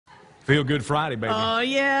Feel Good Friday, baby. Oh,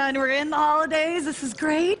 yeah, and we're in the holidays. This is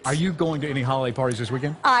great. Are you going to any holiday parties this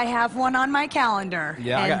weekend? I have one on my calendar.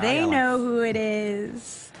 Yeah, and I they got one. know who it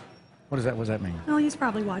is. What does that mean? Oh, he's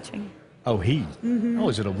probably watching. Oh, he. Oh,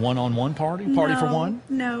 is it a one-on-one party? Party for one?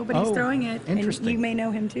 No, but he's Oh, throwing it. interesting. And you may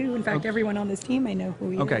know him, too. In fact, everyone on this team may know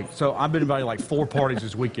who he is. Okay, so I've been invited like 4 parties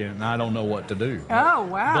this weekend, and I don't know what to do. Oh,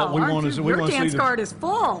 wow. But we Aren't wanna- you- we Your wanna see dance the- card is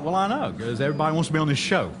full. Well, I know, because everybody wants to be on this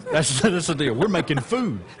show. That's the deal. We're making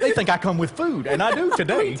food. They think I come with food, and I do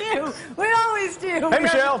today. We do. We always do. Hey,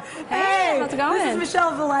 Michelle. Hey, how's it going? This is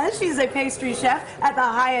Michelle Velez. She's a pastry chef at the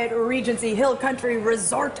Hyatt Regency Hill Country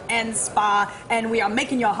Resort and Spa, and we are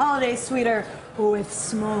making your holiday sweeter with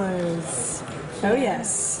s'mores. Oh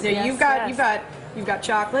yes. Now, Yes, you've got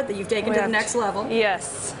chocolate that you've taken We to the have- next level.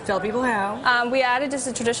 Yes. Tell people how. We added just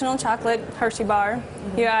a traditional chocolate Hershey bar.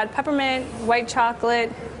 You add peppermint, white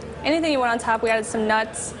chocolate, anything you want on top. We added some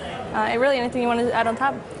nuts. Really anything you want to add on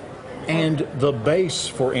top. And the base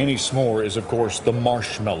for any s'more is, of course, the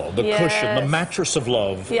marshmallow, the cushion, the Yes. mattress of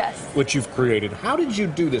love, Yes. which you've created. How did you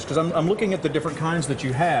do this? Because I'm looking at the different kinds that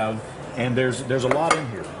you have, and there's a lot in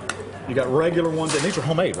here. You got regular ones, and these are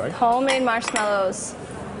homemade, right? Homemade marshmallows.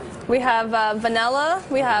 We have vanilla.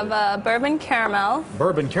 We have bourbon caramel.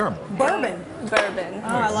 Bourbon caramel. Bourbon. Bourbon. Oh,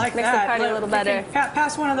 I like Makes that. the party a little better.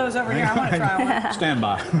 Pass one of those over here. I want to try one. Stand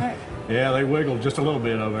by. Yeah, they wiggle just a little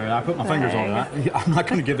bit over there. I put my fingers on it. I'm not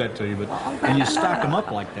going to give that to you, but and you stack them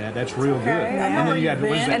up like that. That's real good. And then you got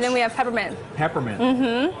what is And then that? we have peppermint.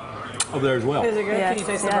 Peppermint. Over there as well. Is it good? Yes, Can you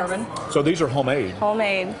taste yes. the bourbon? So these are homemade.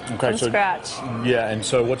 Homemade. Okay, From so- scratch. Yeah, and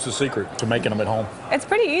so what's the secret to making them at home? It's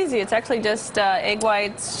pretty easy. It's actually just egg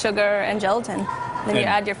whites, sugar, and gelatin. Then you And-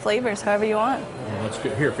 add your flavors however you want. Well, let's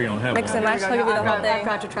get here if you don't have Mix one. and match. I'll give you the whole I've thing.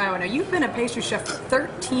 got to try one. Now, you've been a pastry chef for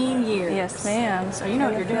 13 years. Yes, ma'am. So you know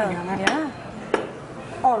what you're doing on that. Yeah.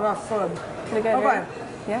 Oh, that's good. Pretty good, Okay. right?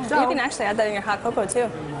 Yeah. So- you can actually add that in your hot cocoa too.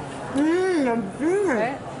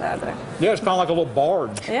 Right? There. Yeah, it's kind of like a little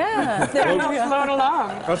barge. Yeah. Slow it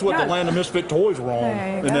along. That's what the Land of Misfit Toys were on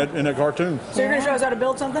There you in that cartoon. So you're going to show us how to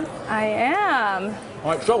build something? I am.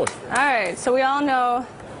 All right, show us. All right. So we all know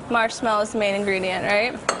marshmallow is the main ingredient,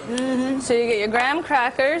 right? Mm-hmm. So you get your graham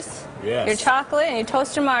crackers, Yes. your chocolate, and you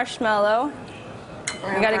toast your marshmallow.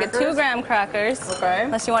 You got to get 2 graham crackers. Okay.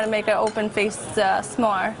 Unless you want to make an open-faced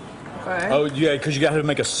s'more. Okay. Oh, yeah, because you got to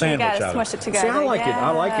make a sandwich gotta out of smush it together. See, I like it. I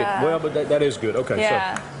like it. Yeah. Well, but that is good. Okay,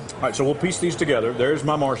 Yeah. so. All right, so we'll piece these together. There's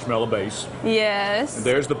my marshmallow base. Yes.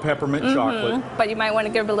 There's the peppermint chocolate. But you might want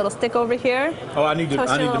to give it a little stick over here. Oh, I need to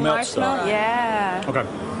Toast your melt little stuff. marshmallow. Yeah.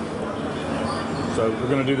 Okay. So we're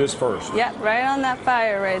going to do this first. Yep, right on that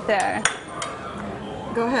fire right there.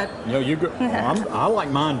 Go ahead. You know, I like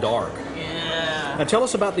mine dark. Yeah. Now tell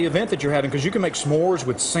us about the event that you're having, because you can make s'mores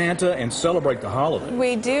with Santa and celebrate the holiday.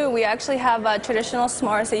 We do. We actually have traditional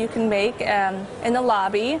s'mores that you can make in the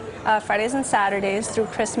lobby Fridays and Saturdays through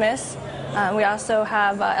Christmas. We also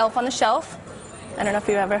have Elf on the Shelf. I don't know if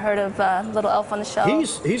you've ever heard of Little Elf on the Shelf.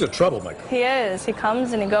 He's a troublemaker. He is. He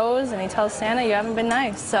comes and he goes and he tells Santa you haven't been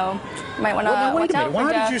nice. So you might want to Well, now, wait watch a out minute. for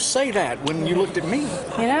Why Jeff. did you say that when you looked at me?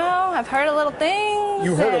 You know, I've heard a little thing.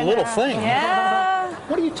 You heard a little thing? Yeah.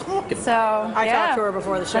 What are you talking? So I yeah. talked to her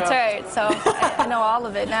before the show. That's right. So I know all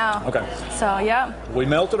of it now. Okay. So yeah. We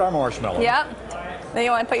melted our marshmallow. Yep. Then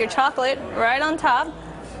you want to put your chocolate right on top.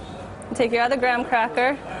 Take your other graham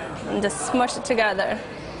cracker and just smush it together.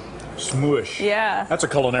 Smush. Yeah. That's a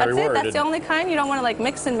culinary That's it. word. That's isn't the it? only kind. You don't want to like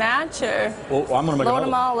mix and match or Well, I'm going to make load another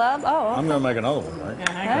them one. all up. Oh. I'm going to make another one, right?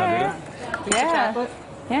 Yeah, hang All on. right. Piece of Yeah. chocolate.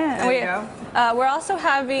 Yeah. There you We're also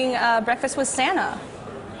having breakfast with Santa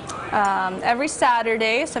every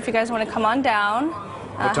Saturday. So if you guys want to come on down,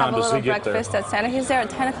 What time have a does he little get there? breakfast at Santa. He's there at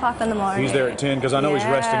 10 o'clock in the morning. He's there at 10 because I know he's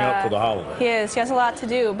resting up for the Yeah. holiday. He is. He has a lot to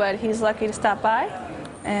do, but he's lucky to stop by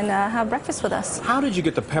and have breakfast with us. How did you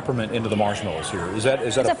get the peppermint into the marshmallows here? Is that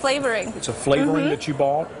It's a flavoring. It's a flavoring that you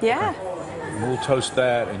bought? Yeah. We'll toast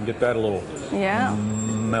that and get that a little Yeah.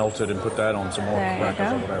 melted and put that on some more There you crackers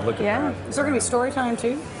go. over there. Look at Yeah. that. Is there going to be story time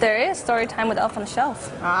too? There is story time with Elf on the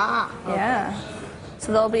Shelf. Ah. Yeah.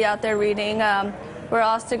 So they'll be out there reading. We're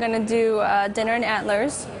also going to do Dinner in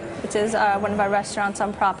Antlers, which is one of our restaurants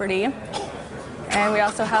on property. And we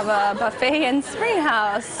also have a buffet in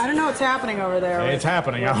Springhouse. I don't know what's happening over there. It's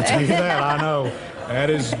happening, I'll tell you that. I know. That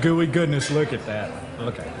is gooey goodness. Look at that.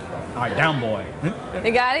 Look at it. All right, down boy.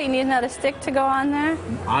 You got it? You need another stick to go on there?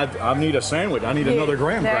 I need a sandwich. I need another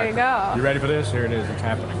graham There cracker. you go. You ready for this? Here it is. It's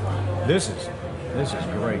happening. This is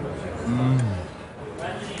great. Look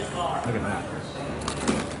at that.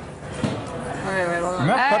 And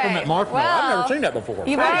that's peppermint marshmallow. I've never seen that before.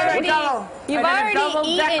 You've I already did a double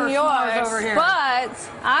eaten decker s'mores over yours, here. but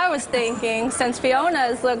I was thinking, since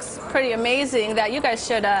Fiona's looks pretty amazing, that you guys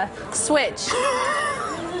should switch.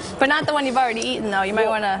 But not the one you've already eaten, though. You might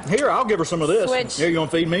want to. Here, I'll give her some of this. Switch. Here, you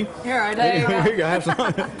gonna feed me? Here, I There you did. go. Here you go. Have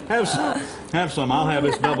some. Have some. I'll have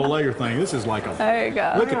this double layer thing. This is like a. There you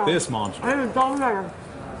go. Look at this monster. I did a double decker.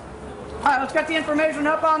 All right, let's get the information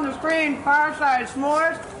up on the screen. Fireside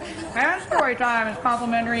S'mores and Story Time is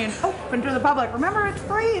complimentary and open to the public. Remember, it's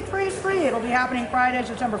free. It's free. It's free. It'll be happening Friday,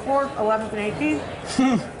 September 4th, 11th, and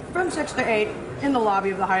 18th from 6 to 8 in the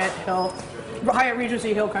lobby of the Hyatt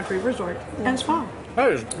Regency Hill Country Resort and Spa.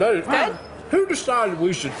 That is. Who decided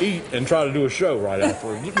we should eat and try to do a show right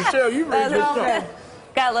afterwards? Michelle, you read this stuff.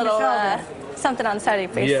 Got a little Michelle something on the side of your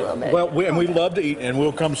face a little bit. Well, we love to eat, and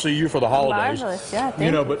we'll come see you for the holidays. Marvelous, yeah, thank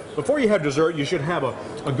You know, you. but before you have dessert, you should have a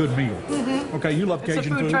good meal. Okay, you love It's a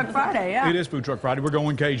Cajun Food Truck Friday, yeah. It is Food Truck Friday. We're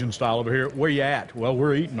going Cajun style over here. Where you at? Well,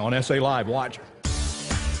 we're eating on SA Live. Watch.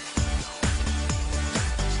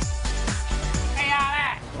 Where y'all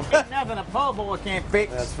at? Ain't nothing a po' boy can't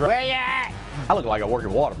fix. That's right. Where you at? I look like I work at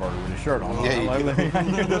Whataburger with a shirt on. Yeah, you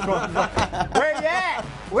Where you at?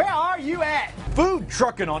 Where are you at? Food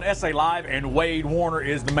trucking on SA Live, and Wade Warner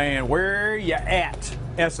is the man. Where you at?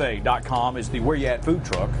 SA.com is the Where You At food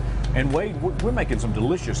truck. And Wade, we're making some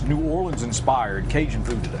delicious New Orleans-inspired Cajun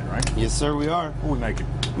food today, right? Yes, sir, we are. What are we making?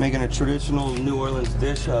 Making a traditional New Orleans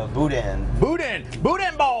dish, boudin. Boudin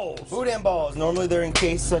balls. Boudin balls. Normally they're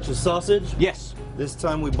encased such as sausage. Yes. This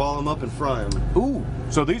time we ball them up and fry them. Ooh.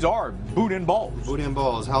 So these are boudin balls. Boudin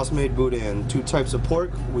balls, house-made boudin. 2 types of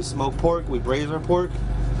pork. We smoke pork, we braise our pork,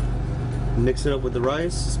 mix it up with the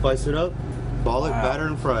rice, spice it up, ball it, batter,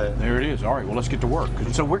 and fry it. There it is. All right. Well, let's get to work.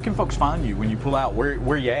 So where can folks find you when you pull out?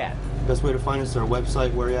 Where you at? Best way to find us is our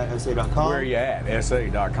website, whereyouatsa.com. Where you at?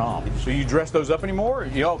 SA.com. So you dress those up anymore?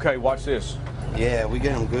 Yeah. Okay. Watch this. Yeah, we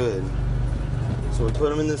get them good. So we put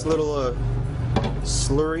them in this little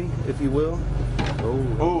slurry, if you will.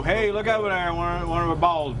 Oh, hey, look over there. One of our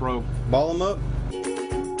balls broke. Ball them up,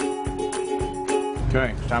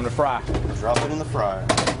 Okay. It's time to fry. drop it in the fryer.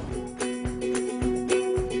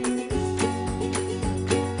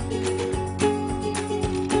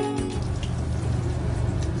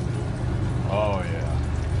 Oh yeah.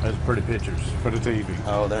 That's pretty pictures for the TV.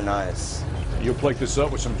 Oh, they're nice. You'll plate this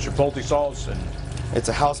up with some chipotle sauce and. It's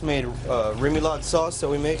a house-made remoulade sauce that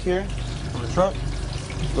we make here on the truck.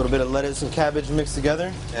 A little bit of lettuce and cabbage mixed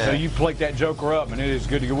together. So you plate that joker up, and it is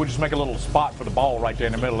good to go. We'll just make a little spot for the ball right there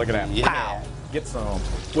in the middle. Look at that. Yeah. Pow! Get some.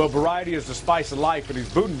 Well, variety is the spice of life, and these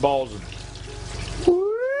boudin balls. Woo!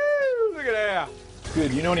 Look at that.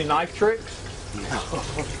 Good. You know any knife tricks?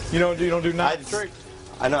 You don't do knife tricks?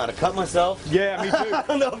 I know how to cut myself. Yeah, me too. I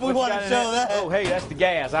don't know if we want to show that. Oh, hey, that's the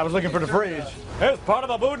gas. I was looking for the fridge. That's part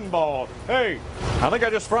of a boudin ball. Hey, I think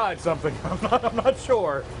I just fried something. I'm not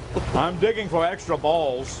sure. I'm digging for extra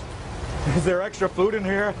balls. Is there extra food in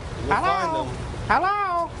here? We'll find them.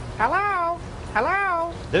 Hello? Hello?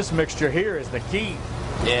 Hello? This mixture here is the key.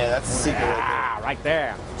 Yeah, that's the secret right Right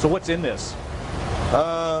there. So what's in this?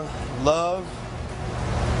 there. Love.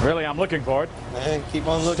 Really, I'm looking for it. Hey, keep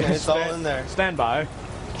on looking. It's all in there. Stand by.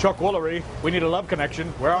 Chuck Woolery, we need a love connection.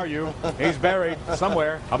 Where are you? He's buried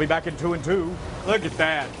somewhere. I'll be back in 2 and 2. Look at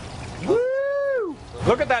that. Woo!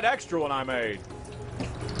 Look at that extra one I made.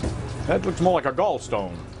 That looks more like a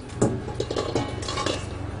gallstone.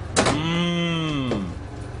 Mmm.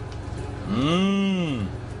 Mmm.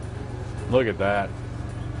 Look at that.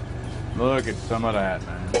 Look at some of that,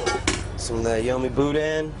 man. Some of that yummy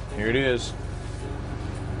boudin. Here it is.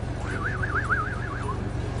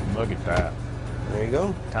 Look at that. There you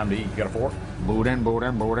go. Time to eat. You got a fork? Boudin.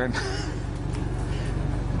 Boudin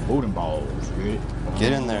balls.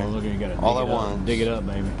 Get in there. Look, you gotta All dig at it up. once. Dig it up,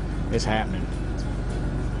 baby. It's happening.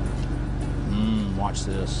 Watch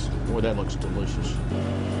this. Boy, that looks delicious.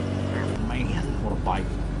 Man, what a bite.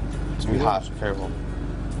 It's gonna be hot. Careful.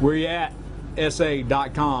 Where you at?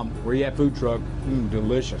 SA.com. Where you at? Food truck.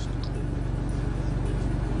 Delicious.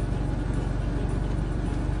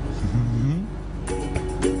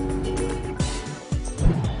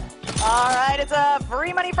 All right, it's a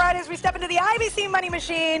Free Money Fridays. We step into the IBC Money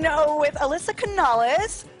Machine with Alyssa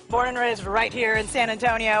Canales, born and raised right here in San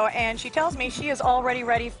Antonio, and she tells me she is already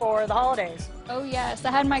ready for the holidays. Oh, yes.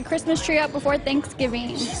 I had my Christmas tree up before Thanksgiving.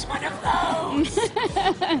 She's one of those.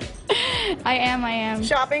 I am.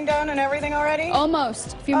 Shopping done and everything already?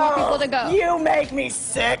 Almost. A few more people to go. You make me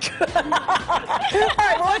sick. All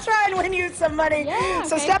right, well, let's try and win you some money. Yeah,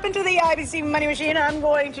 So okay. step into the IBC money machine. I'm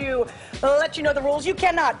going to let you know the rules. You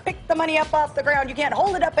cannot pick the money up off the ground. You can't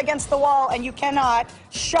hold it up against the wall, and you cannot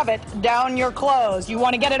shove it down your clothes. You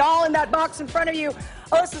want to get it all in that box in front of you.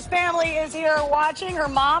 Alyssa's family is here watching, her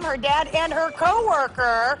mom, her dad, and her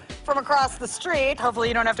co-worker from across the street. Hopefully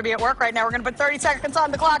you don't have to be at work right now. We're going to put 30 seconds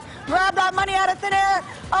on the clock. Grab that money out of thin air,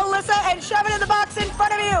 Alyssa, and shove it in the box in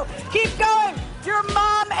front of you. Keep going. Your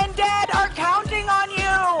mom and dad are counting on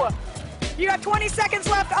you. You got 20 seconds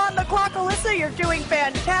left on the clock. Alyssa, you're doing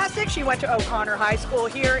fantastic. She went to O'Connor High School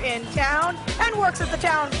here in town and works at the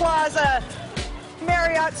Town Plaza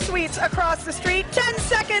Marriott Suites across the street. 10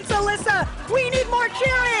 seconds, Alyssa. We need more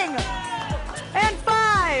cheering. And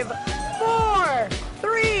 5, 4,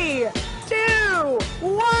 3, 2,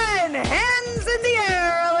 1. Hands in the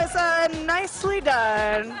air, Alyssa. Nicely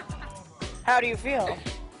done. How do you feel?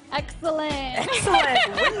 Excellent.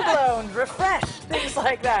 Excellent. Windblown, refreshed, things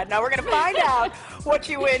like that. Now we're going to find out what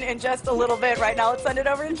you win in just a little bit. Right now, let's send it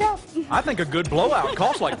over to Jeff. I think a good blowout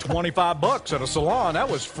costs like 25 bucks at a salon. That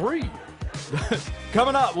was free.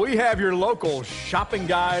 Coming up, we have your local shopping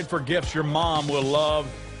guide for gifts your mom will love,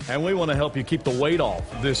 and we want to help you keep the weight off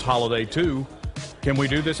this holiday, too. Can we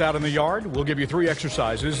do this out in the yard? We'll give you 3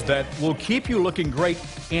 exercises that will keep you looking great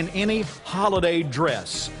in any holiday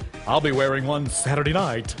dress. I'll be wearing one Saturday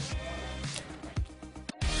night.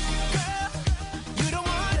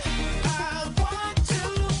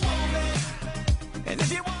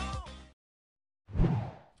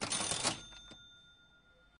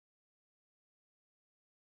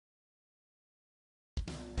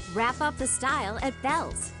 Wrap up the style at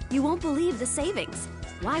Bells. You won't believe the savings.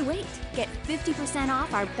 Why wait? Get 50%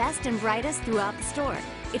 off our best and brightest throughout the store.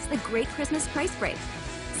 It's the Great Christmas Price Break.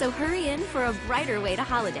 So hurry in for a brighter way to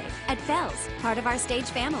holiday at Bells, part of our Stage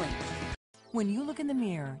family. When you look in the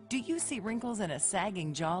mirror, do you see wrinkles and a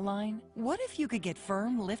sagging jawline? What if you could get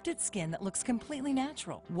firm, lifted skin that looks completely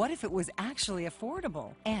natural? What if it was actually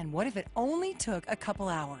affordable? And what if it only took a couple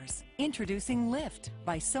hours? Introducing Lift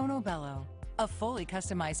by Sono Bello. A fully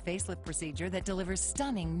customized facelift procedure that delivers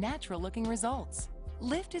stunning, natural-looking results.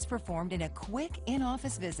 Lift is performed in a quick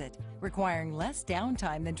in-office visit, requiring less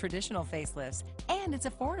downtime than traditional facelifts, and it's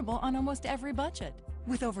affordable on almost every budget.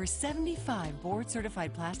 With over 75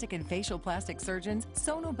 board-certified plastic and facial plastic surgeons,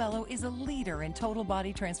 Sono Bello is a leader in total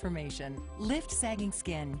body transformation. Lift sagging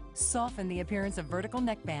skin, soften the appearance of vertical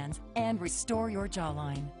neck bands, and restore your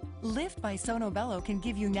jawline. Lift by Sono Bello can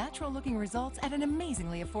give you natural-looking results at an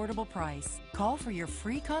amazingly affordable price. Call for your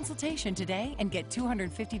free consultation today and get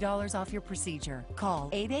 $250 off your procedure. Call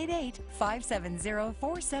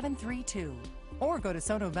 888-570-4732. Or go to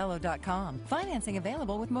sonobello.com. Financing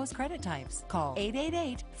available with most credit types. Call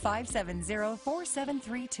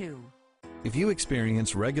 888-570-4732. If you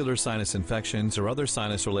experience regular sinus infections or other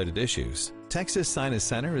sinus-related issues, Texas Sinus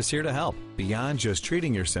Center is here to help. Beyond just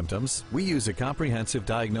treating your symptoms, we use a comprehensive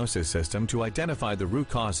diagnosis system to identify the root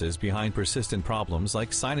causes behind persistent problems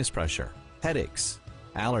like sinus pressure, headaches,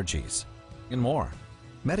 allergies, and more.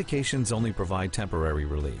 Medications only provide temporary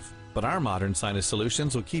relief, but our modern sinus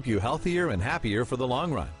solutions will keep you healthier and happier for the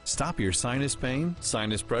long run. Stop your sinus pain,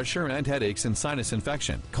 sinus pressure, and headaches and sinus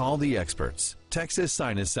infection. Call the experts. Texas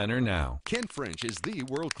Sinus Center now. Kent French is the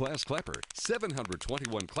world-class clapper.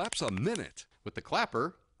 721 claps a minute. With the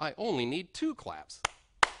clapper, I only need 2 claps.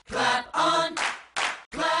 Clap on,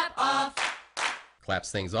 clap off.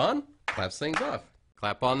 Claps things on, claps things off.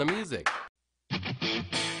 Clap on the music.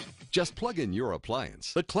 Just plug in your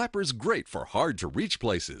appliance. The clapper's great for hard-to-reach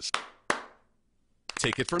places.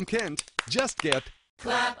 Take it from Kent. Just get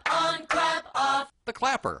Clap on, clap off. The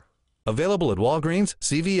clapper. Available at Walgreens,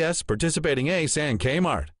 CVS, participating Ace, and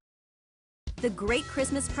Kmart. The Great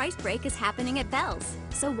Christmas Price Break is happening at Bells,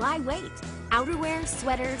 so why wait? Outerwear,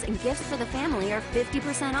 sweaters, and gifts for the family are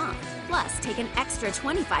 50% off. Plus, take an extra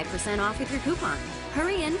 25% off with your coupon.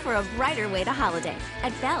 Hurry in for a brighter way to holiday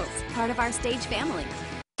at Bells, part of our Stage family.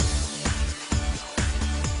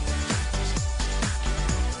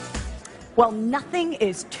 Well, nothing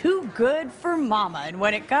is too good for Mama. And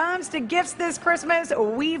when it comes to gifts this Christmas,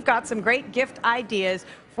 we've got some great gift ideas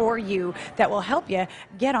for you that will help you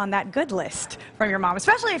get on that good list from your mom,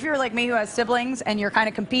 especially if you're like me who has siblings and you're kind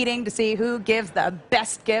of competing to see who gives the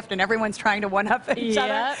best gift and everyone's trying to one-up each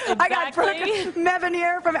other. Exactly. I got Brooke Mevin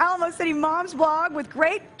here from Alamo City Mom's blog with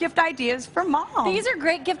great gift ideas for mom. These are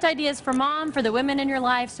great gift ideas for mom, for the women in your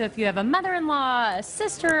life. So if you have a mother-in-law, a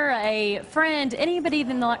sister, a friend, anybody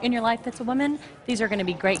in your life that's a woman, these are going to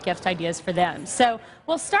be great gift ideas for them. So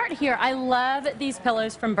we'll start here. I love these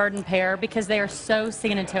pillows from Bird & Pear because they are so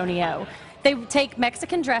San Antonio. They take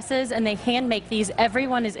Mexican dresses and they hand make these.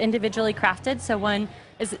 Everyone is individually crafted, so one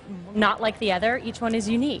is not like the other. Each one is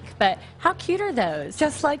unique. But how cute are those?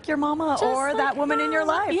 Just like your mama or that woman in your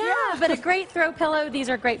life. Yeah, but a great throw pillow. These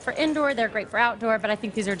are great for indoor. They're great for outdoor. But I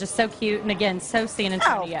think these are just so cute and, again, so San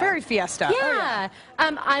Antonio. Oh, very fiesta. Yeah. Oh,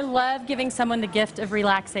 yeah. I love giving someone the gift of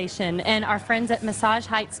relaxation. And our friends at Massage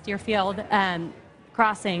Heights Deerfield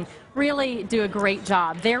Crossing really do a great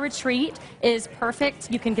job. Their retreat is perfect.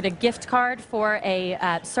 You can get a gift card for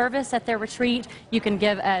a service at their retreat. You can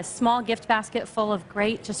give a small gift basket full of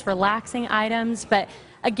great, just relaxing items. But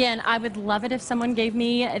again, I would love it if someone gave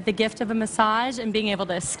me the gift of a massage and being able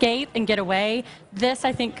to escape and get away. This,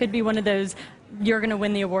 I think, could be one of those you're going to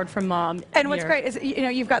win the award from mom. And what's great is, you know,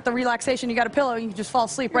 you've got the relaxation, you got a pillow, and you can just fall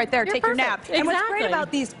asleep right there, take your nap. And what's great about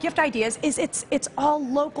these gift ideas is it's all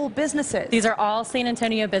local businesses. These are all San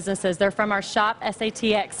Antonio businesses. They're from our Shop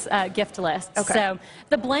SATX gift list. Okay. So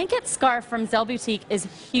the blanket scarf from Zell Boutique is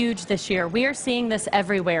huge this year. We are seeing this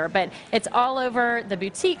everywhere, but it's all over the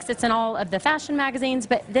boutiques. It's in all of the fashion magazines.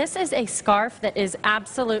 But this is a scarf that is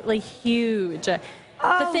absolutely huge.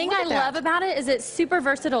 The thing I love about it is it's super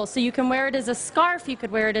versatile. So you can wear it as a scarf, you could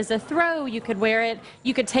wear it as a throw, you could wear it,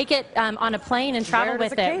 you could take it on a plane and travel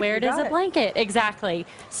with it. Wear it as a blanket. Exactly.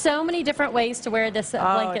 So many different ways to wear this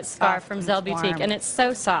blanket scarf from Zell Boutique, and it's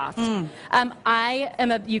so soft.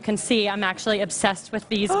 You can see I'm actually obsessed with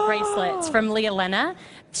these bracelets from Leah Lena.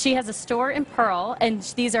 She has a store in Pearl, and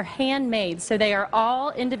these are handmade, so they are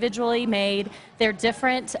all individually made. They're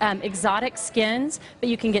different exotic skins, but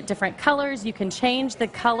you can get different colors. You can change the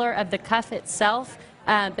color of the cuff itself,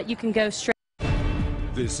 but you can go straight.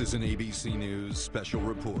 This is an ABC News special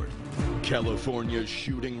report. California's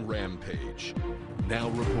shooting rampage. Now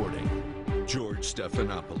reporting, George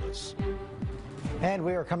Stephanopoulos. And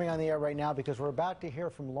we are coming on the air right now because we're about to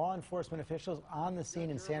hear from law enforcement officials on the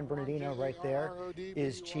scene in San Bernardino. Right there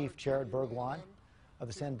is Chief Jared Bergwan of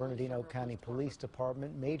the San Bernardino County Police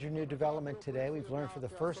Department. Major new development today. We've learned for the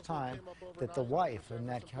first time that the wife of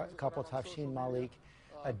that couple, Tafshin Malik,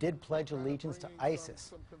 did pledge allegiance to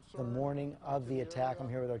ISIS the morning of the attack. I'm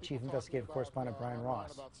here with our chief investigative correspondent, Brian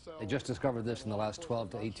Ross. They just discovered this in the last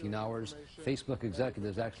 12 to 18 hours. Facebook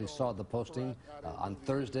executives actually saw the posting on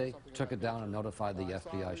Thursday, took it down, and notified the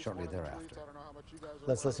FBI shortly thereafter.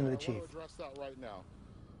 Let's listen to the chief.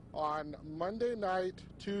 On Monday night,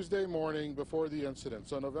 Tuesday morning before the incident,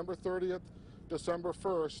 so November 30th, December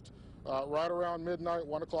 1st, right around midnight,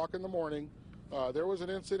 1 o'clock in the morning, there was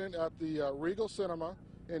an incident at the Regal Cinema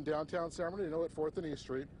in downtown San Bernardino at 4th and East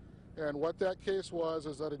Street. And what that case was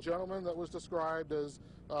is that a gentleman that was described as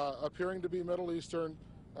appearing to be Middle Eastern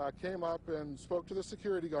came up and spoke to the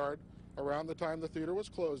security guard around the time the theater was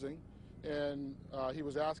closing. And he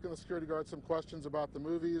was asking the security guard some questions about the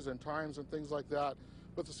movies and times and things like that.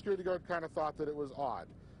 But the security guard kind of thought that it was odd.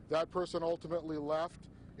 That person ultimately left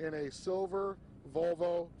in a silver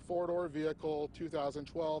Volvo four-door vehicle,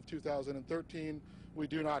 2012, 2013. We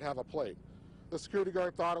do not have a plate. The security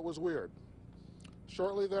guard thought it was weird.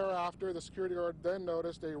 Shortly thereafter, the security guard then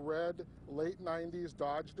noticed a red, late 90s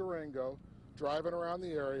Dodge Durango driving around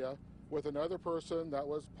the area with another person that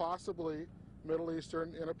was possibly Middle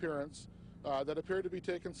Eastern in appearance that appeared to be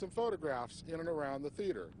taking some photographs in and around the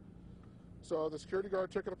theater. So the security guard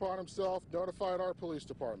took it upon himself, notified our police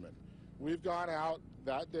department. We've gone out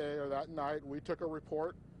that day or that night. We took a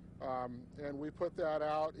report and we put that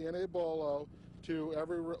out in a bolo to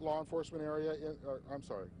every law enforcement area,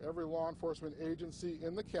 every law enforcement agency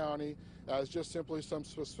in the county as just simply some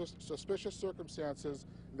suspicious circumstances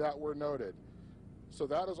that were noted. So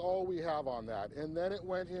that is all we have on that. And then it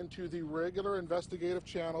went into the regular investigative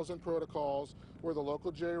channels and protocols where the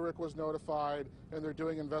local JRIC was notified, and they're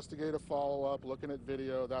doing investigative follow-up, looking at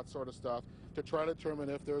video, that sort of stuff, to try to determine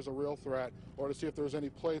if there's a real threat or to see if there's any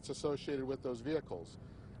plates associated with those vehicles.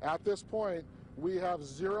 At this point, we have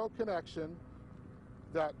zero connection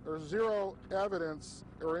or zero evidence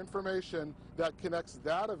or information that connects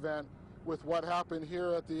that event with what happened here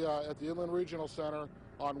at the Inland Regional Center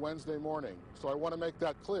on Wednesday morning. So I want to make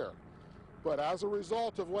that clear. But as a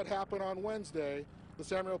result of what happened on Wednesday, The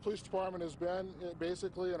San Bernardino Police Department has been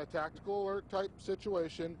basically in a tactical alert type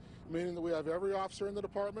situation, meaning that we have every officer in the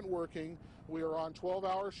department working. We are on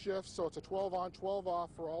 12-hour shifts, so it's a 12 on, 12 off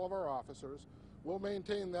for all of our officers. We'll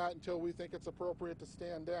maintain that until we think it's appropriate to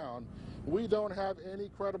stand down. We don't have any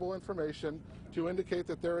credible information to indicate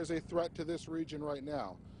that there is a threat to this region right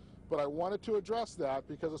now. But I wanted to address that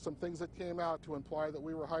because of some things that came out to imply that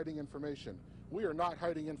we were hiding information. We are not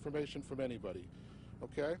hiding information from anybody,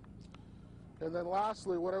 okay? And then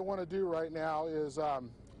lastly, what I want to do right now is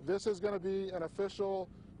this is going to be an official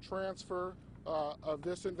transfer of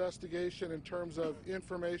this investigation in terms of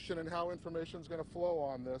information and how information is going to flow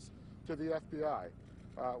on this to the FBI.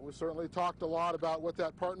 We certainly talked a lot about what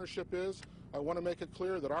that partnership is. I want to make it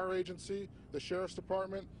clear that our agency, the Sheriff's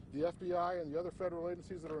Department, the FBI, and the other federal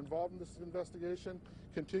agencies that are involved in this investigation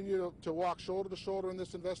continue to walk shoulder to shoulder in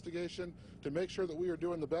this investigation to make sure that we are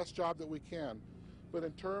doing the best job that we can. But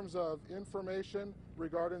in terms of information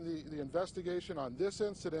regarding the investigation on this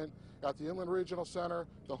incident at the Inland Regional Center,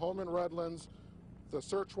 the home in Redlands, the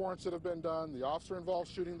search warrants that have been done, the officer-involved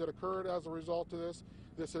shooting that occurred as a result of this,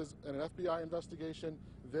 this is an FBI investigation.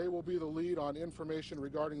 They will be the lead on information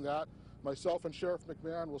regarding that. Myself and Sheriff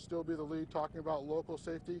McMahon will still be the lead talking about local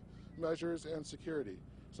safety measures and security.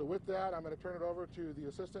 So with that, I'm going to turn it over to the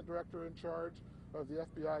Assistant Director in charge of the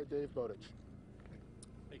FBI, Dave Bowditch.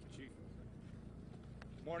 Thank you, Chief.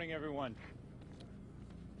 Good morning, everyone.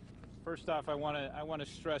 First off, I want to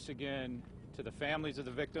stress again to the families of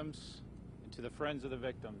the victims and to the friends of the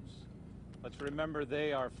victims. Let's remember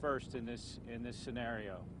they are first in this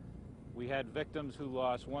scenario. We had victims who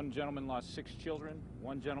lost, one gentleman lost 6 children,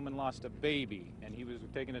 one gentleman lost a baby, and he was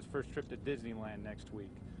taking his first trip to Disneyland next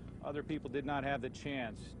week. Other people did not have the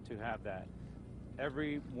chance to have that.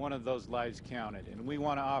 Every one of those lives counted, and we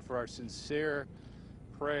want to offer our sincere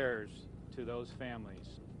prayers to those families.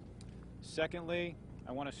 Secondly,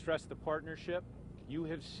 I want to stress the partnership. You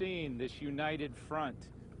have seen this united front,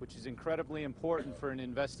 which is incredibly important for an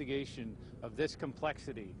investigation of this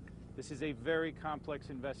complexity. This is a very complex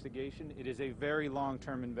investigation. It is a very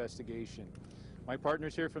long-term investigation. My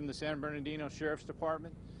partners here from the San Bernardino Sheriff's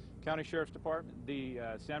Department, County Sheriff's Department, the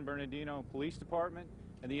San Bernardino Police Department,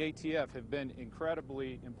 and the ATF have been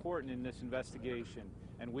incredibly important in this investigation,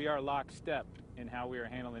 and we are lockstep in how we are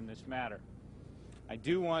handling this matter. I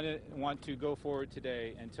do want to go forward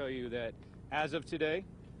today and tell you that as of today,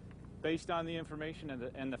 based on the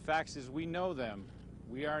information and the facts as we know them,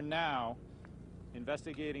 we are now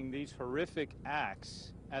investigating these horrific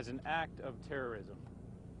acts as an act of terrorism.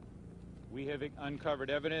 We have uncovered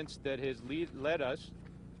evidence that has led us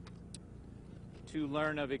to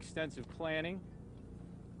learn of extensive planning.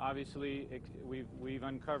 Obviously, we've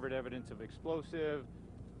uncovered evidence of explosive,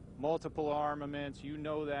 multiple armaments. You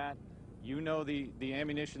know that. You know the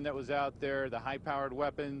ammunition that was out there, the high-powered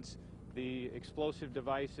weapons, the explosive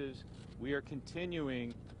devices. We are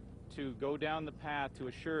continuing to go down the path to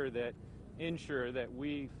ensure that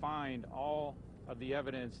we find all of the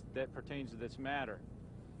evidence that pertains to this matter.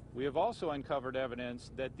 We have also uncovered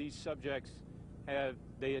evidence that these subjects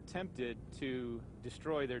attempted to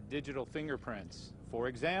destroy their digital fingerprints. For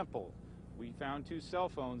example, we found 2 cell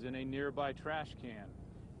phones in a nearby trash can.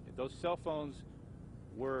 Those cell phones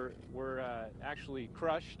were actually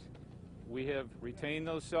crushed. We have retained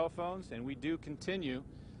those cell phones, and we do continue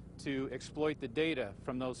to exploit the data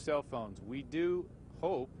from those cell phones. We do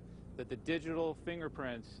hope that the digital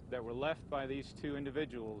fingerprints that were left by these 2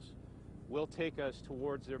 individuals will take us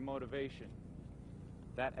towards their motivation.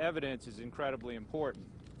 That evidence is incredibly important.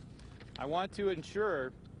 I want to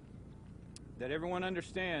ensure that everyone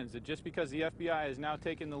understands that just because the FBI has now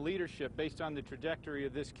taken the leadership based on the trajectory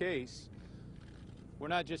of this case, we're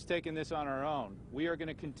not just taking this on our own. We are going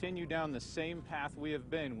to continue down the same path we have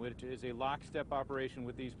been, which is a lockstep operation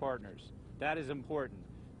with these partners. That is important.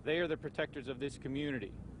 They are the protectors of this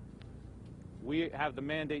community. We have the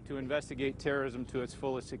mandate to investigate terrorism to its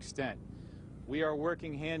fullest extent. We are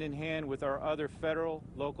working hand in hand with our other federal,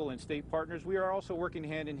 local, and state partners. We are also working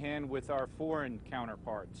hand in hand with our foreign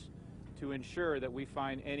counterparts to ensure that we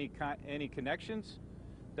find any connections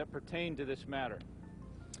that pertain to this matter.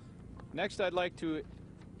 Next, I'd like to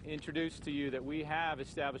introduce to you that we have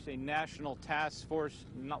established a national task force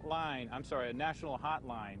line, a national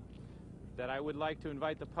hotline that I would like to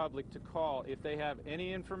invite the public to call if they have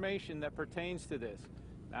any information that pertains to this.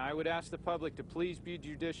 Now, I would ask the public to please be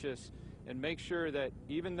judicious and make sure that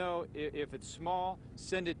even though if it's small,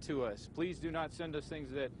 send it to us. Please do not send us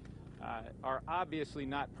things that are obviously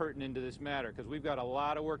not pertinent to this matter, because we've got a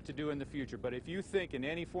lot of work to do in the future. But if you think in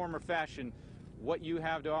any form or fashion what you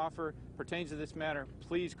have to offer pertains to this matter,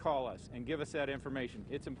 please call us and give us that information.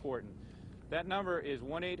 It's important. That number is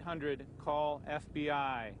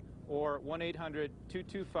 1-800-CALL-FBI or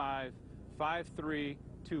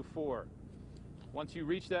 1-800-225-5324. Once you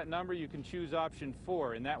reach that number, you can choose option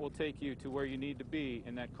 4, and that will take you to where you need to be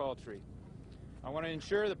in that call tree. I want to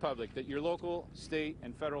ensure the public that your local, state,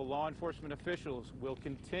 and federal law enforcement officials will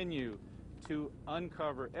continue to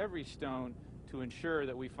uncover every stone to ensure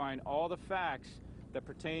that we find all the facts that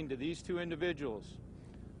pertain to these two individuals.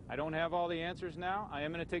 I don't have all the answers now. I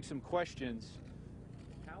am going to take some questions.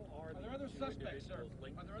 How are there other suspects, sir?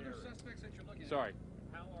 Are there other suspects that you're looking at? Sorry.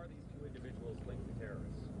 How are these two individuals linked to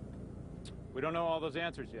terrorists? We don't know all those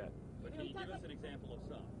answers yet. But can you give us an example of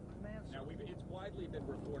some? Now, it's widely been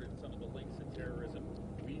reported some of the links to terrorism.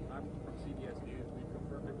 I'm from CBS News. We've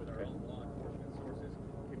confirmed it with our own law enforcement sources.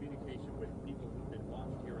 Communication with people who've been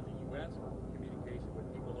watched here in the U.S., communication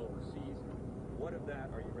with people overseas. What of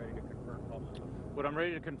that are you ready to confirm publicly? What I'm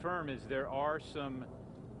ready to confirm is there are some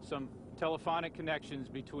telephonic connections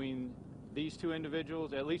between these two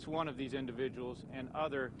individuals, at least one of these individuals, and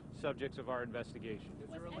other subjects of our investigation. Is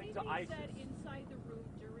there a link to ISIS? ISIS? Said inside the room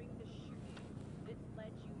during the shooting that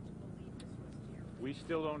led you to believe this was terrorism? We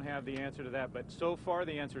still don't have the answer to that, but so far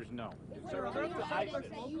the answer is no. Is there evidence that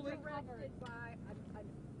you were directed by a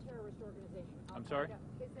terrorist organization? I'm sorry?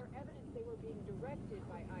 Is there evidence they were being directed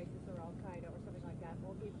by ISIS or Al-Qaeda or something like that,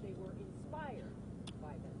 or if they were inspired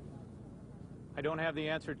by them? I don't have the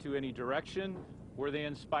answer to any direction. Were they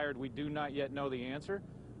inspired? We do not yet know the answer.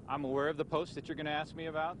 I'm aware of the post that you're going to ask me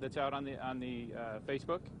about that's out on the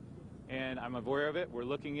Facebook, and I'm aware of it. We're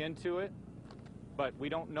looking into it, but we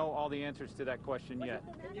don't know all the answers to that question yet.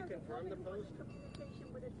 Can you confirm the post?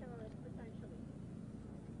 Communication with a terrorist, potentially.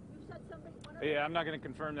 You said somebody... Yeah, I'm not going to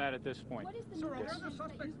confirm that at this point. What is the information that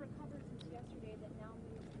you've recovered since yesterday that now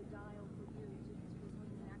moves the dial for you to an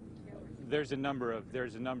act of terrorism? There's a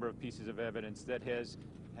number of pieces of evidence that has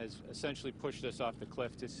essentially pushed us off the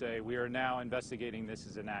cliff to say we are now investigating this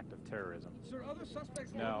as an act of terrorism. Sir, other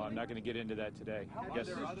suspects... No, I'm not going to get into that today. Are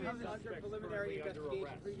there other suspects preliminary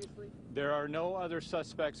investigation previously? There are no other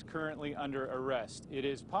suspects currently under arrest. It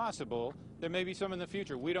is possible there may be some in the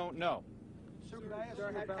future. We don't know. Sir, can I ask you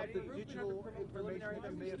about the digital information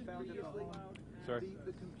that you may have found at the home? Sorry?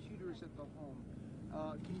 The computers at the home.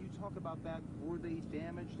 Can you talk about that? Were they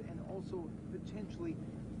damaged? And also, potentially,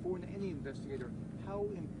 for any investigator, how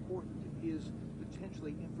important is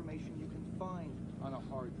potentially information you can find on a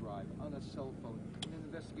hard drive, on a cell phone, in an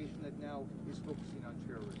investigation that now is focusing on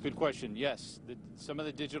terrorism? Good question. Yes, some of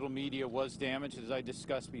the digital media was damaged, as I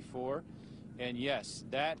discussed before. And yes,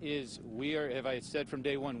 that is, as I said from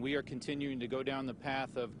day one, we are continuing to go down the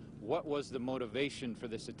path of what was the motivation for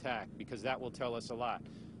this attack, because that will tell us a lot.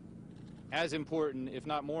 As important, if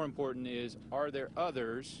not more important, is are there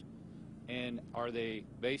others, and are they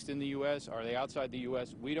based in the U.S., are they outside the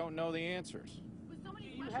U.S.? We don't know the answers. With so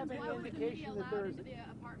many Do you have any indication that there is... into the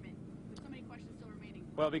apartment, with so many questions still remaining?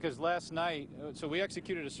 Well, because last night, so we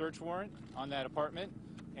executed a search warrant on that apartment,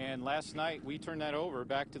 and last night we turned that over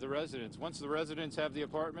back to the residents. Once the residents have the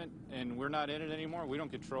apartment and we're not in it anymore, we don't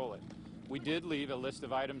control it. We did leave a list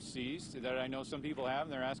of items seized that I know some people have,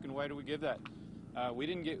 and they're asking why do we give that.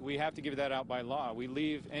 We have to give that out by law. We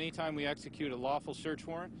leave, anytime we execute a lawful search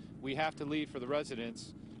warrant, we have to leave for the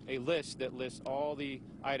residents a list that lists all the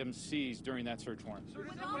items seized during that search warrant. With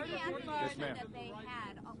all the ammunition Yes, ma'am. that they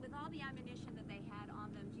had,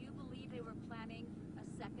 on them, do you believe they were planning a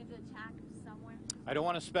second attack somewhere? I don't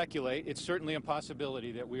want to speculate. It's certainly a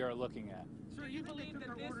possibility that we are looking at. Sir, you believe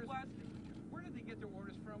that this was... Where did they get their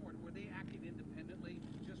orders from? Or were they acting independently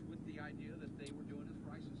just with the idea that they were doing this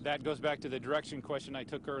for ISIS? That goes back to the direction question I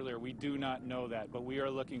took earlier. We do not know that, but we are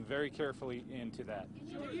looking very carefully into that.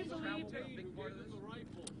 So do you believe a big part of this?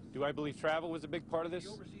 Do I believe travel was a big part of this?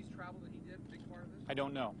 The overseas travel that he did, a big part of this? I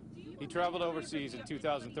don't know. He traveled overseas in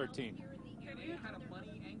 2013. Any kind of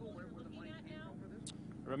money angle, where the money came from for this?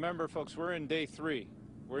 Remember, folks, we're in day 3.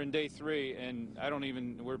 We're in day 3, and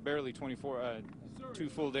we're barely 2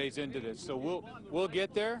 full days into this. So we'll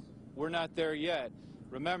get there. We're not there yet.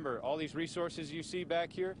 Remember, all these resources you see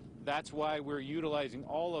back here, that's why we're utilizing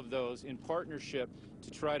all of those in partnership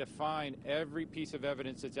to try to find every piece of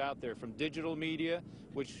evidence that's out there, from digital media,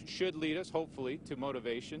 which should lead us, hopefully, to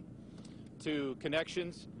motivation, to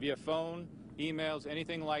connections via phone, emails,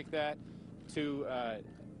 anything like that, to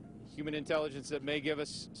human intelligence that may give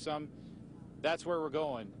us some. That's where we're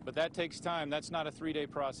going. But that takes time. That's not a 3-day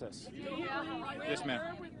process. Yes, ma'am.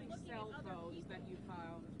 Where were the cell phones that you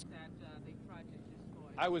found that they tried to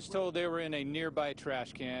destroy? I was told they were in a nearby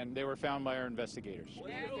trash can. They were found by our investigators. Is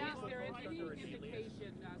there any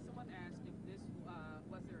indication, someone asked if this,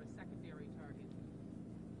 was there a secondary target?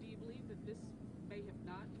 Do you believe that this may have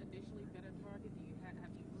not initially been a target?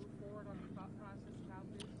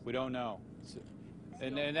 We don't know.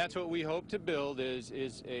 And that's what we hope to build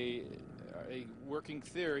is a working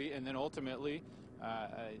theory, and then ultimately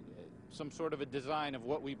some sort of a design of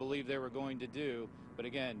what we believe they were going to do. But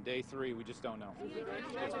again, day 3, we just don't know.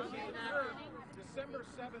 December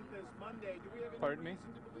 7th is Monday. Do we have any Pardon me?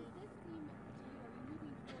 reason to believe?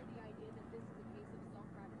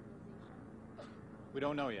 We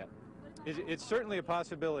don't know yet. It's certainly a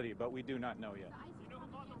possibility, but we do not know yet.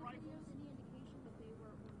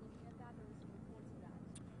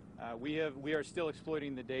 We are still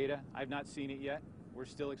exploiting the data. I've not seen it yet. We're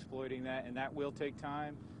still exploiting that, and that will take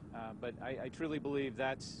time. But I truly believe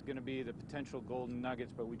that's going to be the potential golden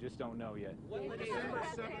nuggets, but we just don't know yet. December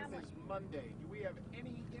 7th is Monday. Do we have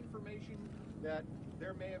any information that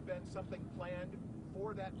there may have been something planned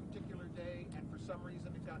for that particular day, and for some reason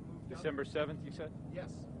it got moved up? December 7th, you said? Yes.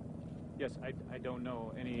 Yes, I don't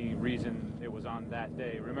know any reason it was on that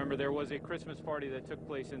day. Remember, there was a Christmas party that took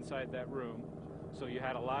place inside that room. So you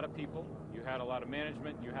had a lot of people, you had a lot of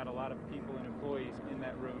management, you had a lot of people and employees in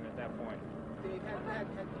that room at that point. Dave, had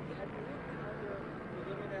you been under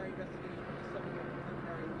preliminary investigation, some of the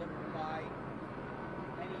preliminary look by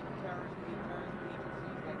any terrorist agencies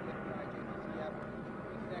like the FBI, JTF,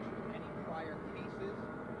 in connection with any prior cases?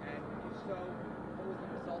 And if so, what was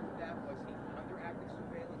the result of that? Was he under active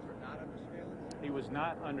surveillance or not under surveillance? He was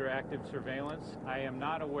not under active surveillance. I am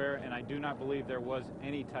not aware, and I do not believe there was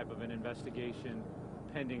any type of an investigation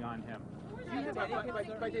pending on him. But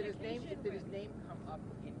did his name come up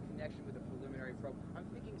in connection with the preliminary probe? I'm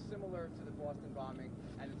thinking similar to the Boston bombing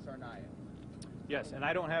and in Tsarnaev. Yes, and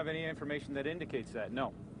I don't have any information that indicates that,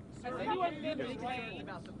 no. Has anyone been complaining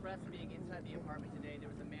about the press being inside the apartment today? There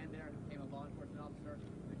was a man there who became a law enforcement officer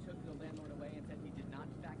who took the landlord away and said he did not,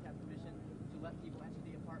 in fact, have permission to let people enter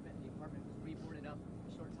the apartment. The apartment was reboarded up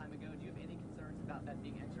a short time ago. Do you have any concerns about that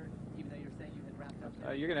being entered, even though you're saying you had wrapped up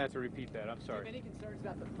there? You're going to have to repeat that. I'm sorry. Do you have any concerns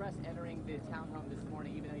about the press entering the townhome this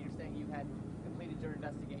morning, even though you're saying you had completed your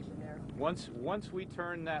investigation there? Once we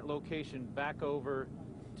turn that location back over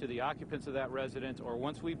to the occupants of that residence, or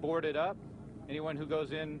once we board it up, anyone who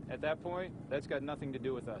goes in at that point, that's got nothing to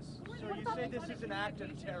do with us. So you say this is an act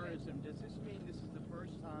of terrorism. Does this mean this is the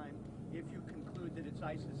first time, if you conclude that it's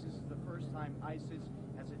ISIS, this is the first time ISIS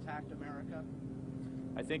has attacked America?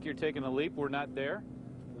 I think you're taking a leap. We're not there.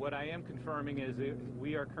 What I am confirming is that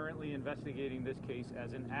we are currently investigating this case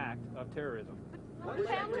as an act of terrorism. Were they in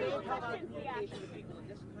telephonic communication with people in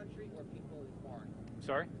this country or people in foreign?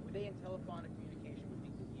 Sorry? Were they in telephonic communication with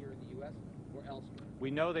people here in the U.S. or elsewhere? We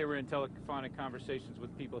know they were in telephonic conversations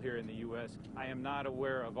with people here in the U.S. I am not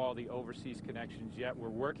aware of all the overseas connections yet. We're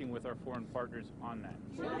working with our foreign partners on that.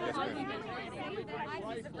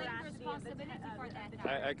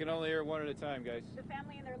 I can only hear one at a time, guys. The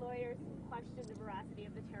family and their lawyers question the veracity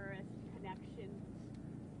of the terrorist connections.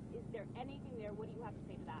 Is there anything there? What do you have to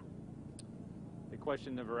say to that? They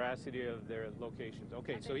question the veracity of their locations.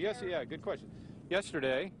 Okay, so yes, yeah, good question.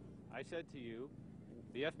 Yesterday, I said to you,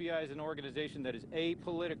 the FBI is an organization that is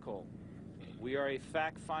apolitical. We are a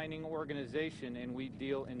fact-finding organization, and we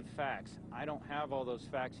deal in facts. I don't have all those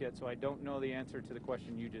facts yet, so I don't know the answer to the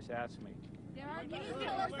question you just asked me. Can you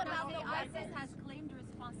tell us about the ISIS has claimed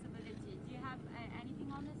responsibility? Do you have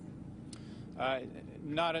anything on this?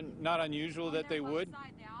 Not unusual that they would.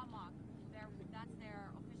 Website, the AMOC, that's their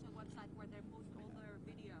official website where they post all their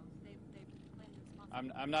videos. They've claimed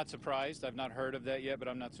responsibility. I'm not surprised. I've not heard of that yet, but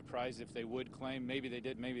I'm not surprised if they would claim. Maybe they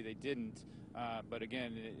did, maybe they didn't. But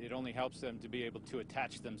again, it only helps them to be able to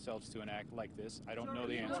attach themselves to an act like this. I don't know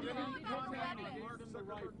the answer. Is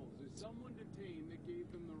someone detained that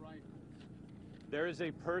gave them the rifles? There is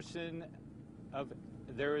a person of,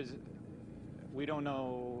 we don't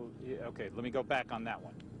know, okay, let me go back on that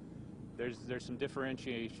one. There's some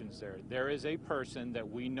differentiations there. There is a person that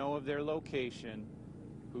we know of their location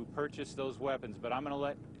who purchased those weapons, but I'm going to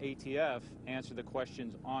let ATF answer the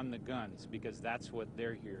questions on the guns because that's what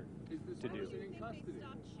they're here to do. In custody?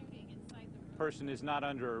 Person is not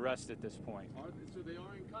under arrest at this point. So they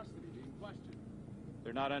are in custody, in question?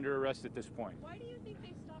 They're not under arrest at this point. Why do you think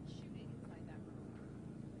they stopped shooting inside that room?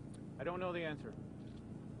 I don't know the answer.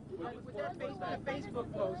 With that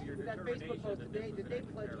Facebook post, did they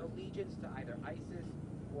pledge allegiance to either ISIS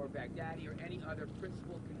or Baghdadi or any other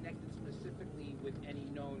principal connected specifically with any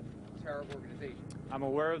known terror organization? I'm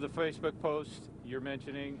aware of the Facebook post you're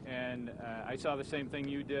mentioning, and I saw the same thing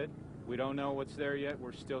you did. We don't know what's there yet.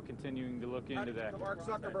 We're still continuing to look into that. Mark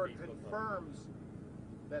Zuckerberg confirms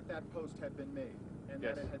that that post had been made, and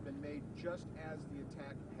Yes. that it had been made just as the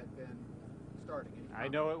attack had been starting. I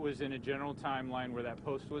know it was in a general timeline where that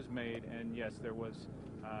post was made, and yes, there was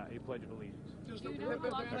a Pledge of Allegiance. Do you know how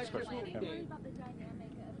long Next question. about the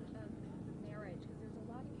dynamic of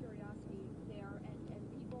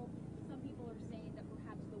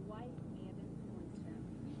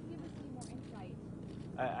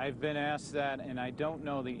I've been asked that, and I don't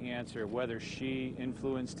know the answer, whether she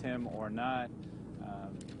influenced him or not.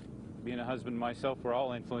 Being a husband myself, we're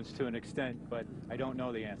all influenced to an extent, but I don't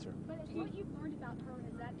know the answer. But what you've learned about her,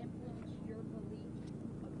 has that influenced your belief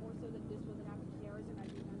more so that this was an act of terrorism as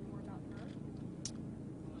you learn more about her?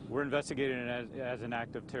 We're investigating it as an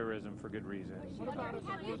act of terrorism for good reason. Have you been on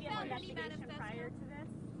investigation prior to this?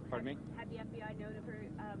 Pardon me? Had the FBI known of her,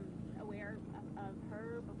 aware of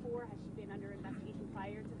her before? Has she been under investigation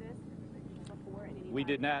prior to this? Before at any We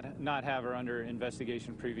time? did not have her under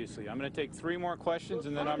investigation previously. I'm going to take 3 more questions,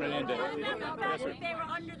 and then I'm going to end it. Yes, sir. They were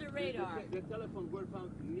under the radar. The telephones were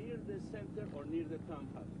found near the center or near the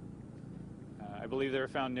townhouse? I believe they were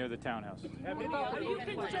found near the townhouse. Are you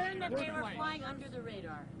concerned that they were flying under the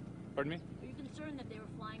radar? Pardon me? Are you concerned that they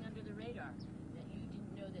were flying under the radar? That you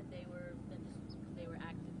didn't know that they were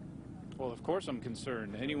active? Well, of course I'm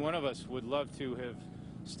concerned. Any one of us would love to have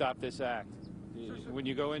stopped this act. When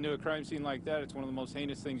you go into a crime scene like that, it's one of the most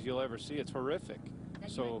heinous things you'll ever see. It's horrific. That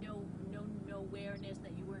you So, had no awareness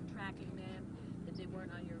that you weren't tracking them, that they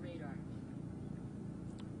weren't on your radar?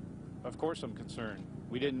 of course I'm concerned.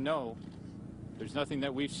 We didn't know. There's nothing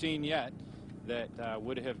that we've seen yet that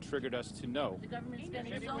would have triggered us to know. The government's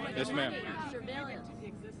spending so much Yes, ma'am. money on surveillance. The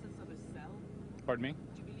existence of a cell? Pardon me? Do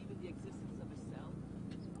you believe in the existence of a cell?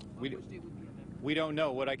 We Of which they would be a member? We don't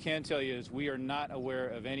know. What I can tell you is we are not aware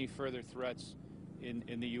of any further threats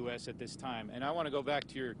in the U.S. at this time. And I want to go back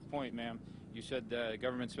to your point, ma'am. You said the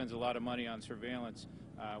government spends a lot of money on surveillance.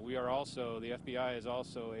 We are also, the FBI is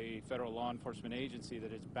also a federal law enforcement agency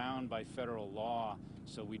that is bound by federal law.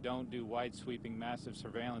 So we don't do wide-sweeping, massive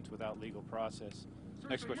surveillance without legal process.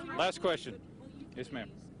 Next question. Last question. Yes,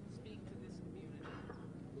 ma'am. Speak to this community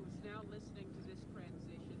who is now listening to this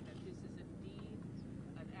transition that this is indeed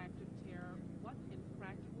an act of terror. What, in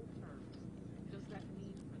practical terms, does that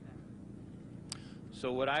mean for them?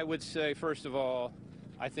 So what I would say, first of all,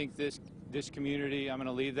 I think this community, I'm going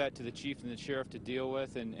to leave that to the chief and the sheriff to deal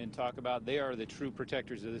with and talk about. They are the true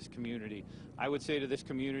protectors of this community. I would say to this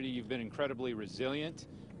community, you've been incredibly resilient.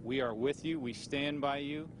 We are with you. We stand by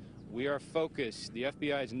you. We are focused. The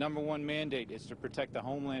FBI's #1 mandate is to protect the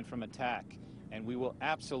homeland from attack, and we will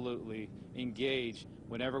absolutely engage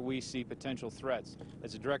whenever we see potential threats.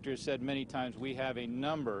 As the director has said many times, we have a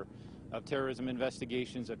number of terrorism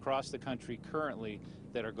investigations across the country currently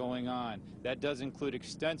that are going on. That does include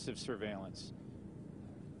extensive surveillance.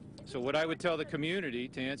 So what I would tell the community,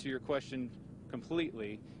 to answer your question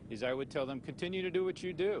completely, is I would tell them continue to do what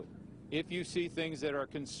you do. If you see things that are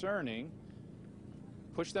concerning,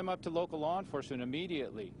 push them up to local law enforcement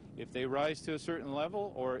immediately. If they rise to a certain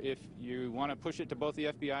level, or if you want to push it to both the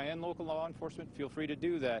FBI and local law enforcement, feel free to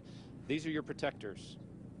do that. These are your protectors.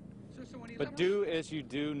 But do as you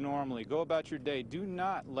do normally. Go about your day. Do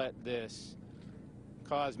not let this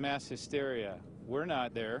cause mass hysteria. We're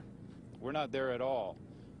not there. We're not there at all.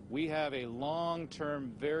 We have a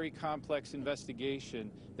long-term, very complex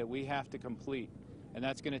investigation that we have to complete. And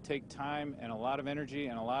that's going to take time and a lot of energy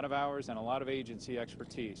and a lot of hours and a lot of agency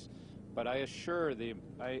expertise. But I assure the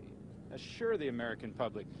American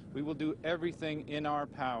public we will do everything in our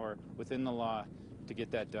power within the law to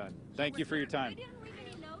get that done. Thank you for your time.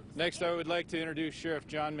 Next, I would like to introduce Sheriff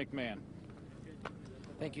John McMahon.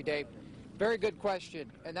 Thank you, Dave. Very good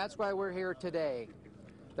question, and that's why we're here today.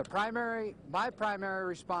 My primary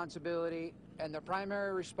responsibility and the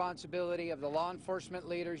primary responsibility of the law enforcement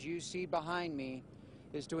leaders you see behind me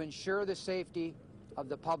is to ensure the safety of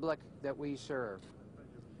the public that we serve.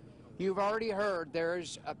 You've already heard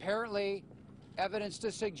there's apparently evidence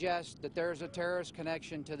to suggest that there's a terrorist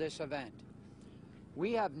connection to this event.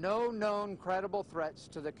 We have no known credible threats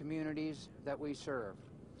to the communities that we serve.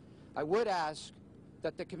 I would ask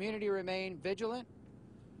that the community remain vigilant.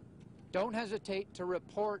 Don't hesitate to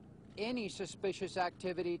report any suspicious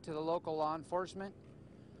activity to the local law enforcement.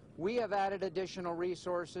 We have added additional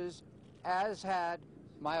resources, as had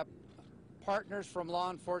my partners from law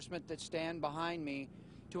enforcement that stand behind me,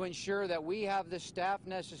 to ensure that we have the staff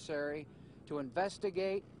necessary to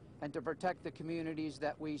investigate and to protect the communities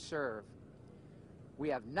that we serve. We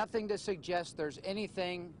have nothing to suggest there's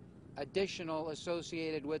anything additional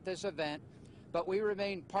associated with this event, but we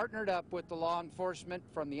remain partnered up with the law enforcement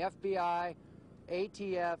from the FBI,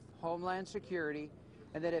 ATF, Homeland Security,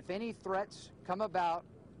 and that if any threats come about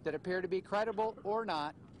that appear to be credible or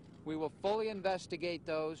not, we will fully investigate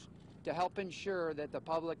those to help ensure that the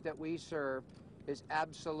public that we serve is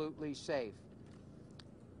absolutely safe.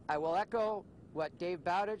 I will echo what Dave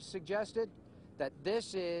Bowditch suggested, that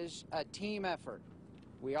this is a team effort.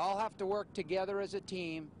 We all have to work together as a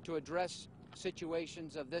team to address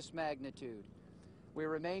situations of this magnitude. We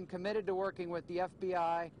remain committed to working with the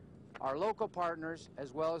FBI, our local partners,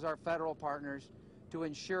 as well as our federal partners, to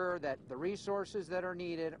ensure that the resources that are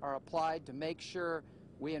needed are applied to make sure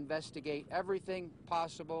we investigate everything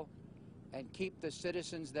possible and keep the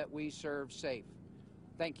citizens that we serve safe.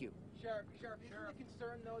 Thank you. Sheriff, isn't the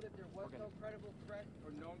concern, though, that there was no credible threat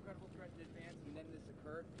or known credible threat in advance, and then this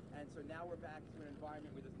occurred, and so now we're back to an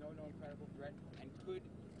environment where there's no known credible threat, and could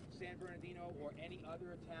San Bernardino or any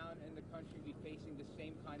other town in the country be facing the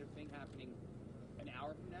same kind of thing happening an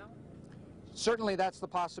hour from now? Certainly that's the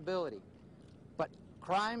possibility. But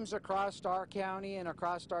crimes across our county and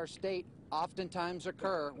across our state oftentimes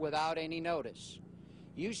occur without any notice.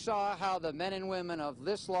 You saw how the men and women of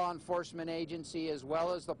this law enforcement agency, as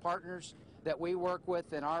well as the partners that we work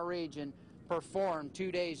with in our region, performed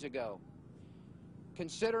 2 days ago.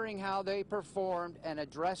 Considering how they performed and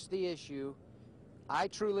addressed the issue, I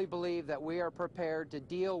truly believe that we are prepared to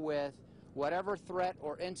deal with whatever threat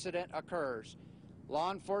or incident occurs.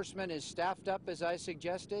 Law enforcement is staffed up, as I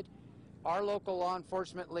suggested. Our local law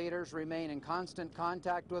enforcement leaders remain in constant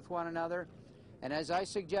contact with one another. And as I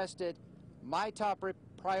suggested, my top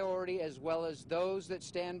priority, as well as those that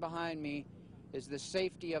stand behind me, is the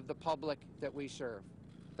safety of the public that we serve.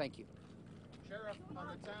 Thank you. Sheriff, on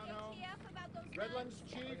the townhome, Redlands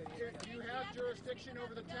Chief, do you have jurisdiction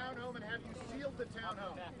over the townhome, and have you sealed the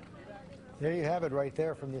townhome? There you have it right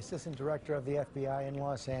there from the Assistant Director of the FBI in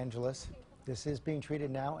Los Angeles. This is being treated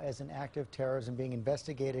now as an act of terrorism, being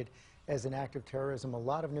investigated as an act of terrorism. A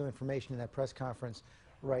lot of new information in that press conference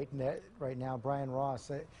right now. Brian Ross,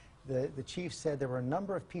 the chief said there were a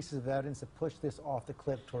number of pieces of evidence that pushed this off the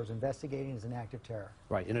cliff towards investigating as an act of terror.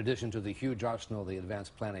 Right. In addition to the huge arsenal, the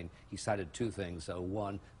advanced planning, he cited two things.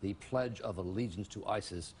 One, the pledge of allegiance to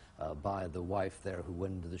ISIS by the wife there who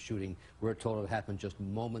went into the shooting. We're told it happened just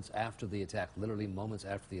moments after the attack, literally moments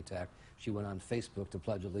after the attack. She went on Facebook to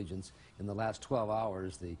pledge allegiance. In the last 12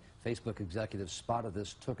 hours, the Facebook executive spotted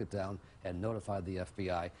this, took it down, and notified the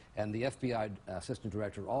FBI. And the FBI assistant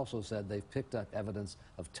director also said they've picked up evidence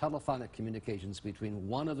of telephonic communications between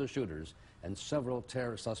one of the shooters and several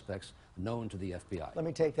terror suspects known to the FBI. Let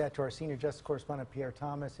me take that to our senior justice correspondent, Pierre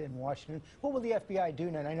Thomas, in Washington. What will the FBI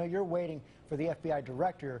do now? And I know you're waiting for the FBI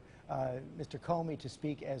director, Mr. Comey, to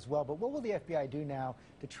speak as well, but what will the FBI do now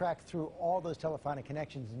to track through all those telephonic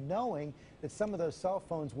connections, knowing that some of those cell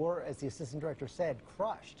phones were, as the assistant director said,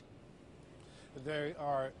 crushed? They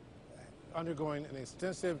are undergoing an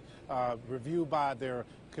extensive review by their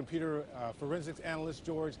computer forensics analyst,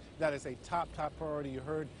 George. That is a top priority. You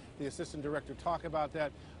heard the assistant director talk about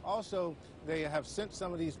that. Also, they have sent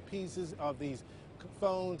some of these pieces of these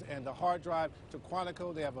phones and the hard drive to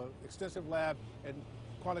Quantico. They have an extensive lab in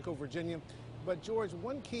Quantico, Virginia. But, George,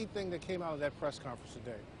 one key thing that came out of that press conference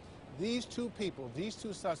today, these two people, these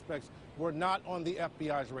two suspects, were not on the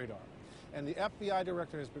FBI's radar. And the FBI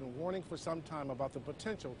director has been warning for some time about the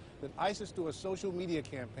potential that ISIS, through a social media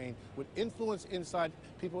campaign, would influence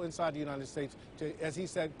people inside the United States to, as he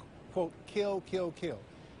said, quote, kill, kill, kill.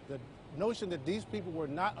 The notion that these people were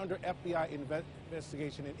not under FBI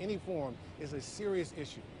investigation in any form is a serious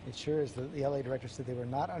issue. It sure is. The LA director said they were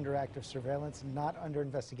not under active surveillance, not under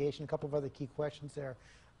investigation. A couple of other key questions there,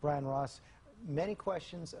 Brian Ross. Many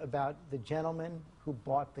questions about the gentleman who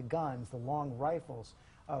bought the guns, the long rifles,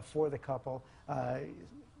 for the couple.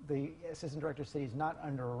 The assistant director said he's not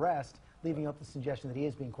under arrest, leaving up the suggestion that he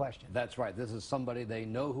is being questioned. That's right. This is somebody, they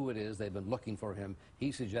know who it is. They've been looking for him.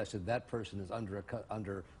 He suggested that person is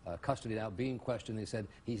under custody now, being questioned. They said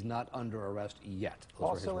he's not under arrest yet.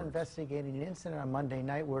 Also investigating an incident on Monday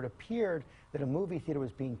night where it appeared that a movie theater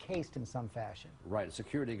was being cased in some fashion. Right.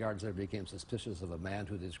 Security guards there became suspicious of a man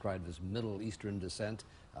who described as Middle Eastern descent,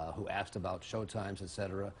 who asked about showtimes,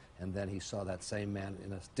 etc. And then he saw that same man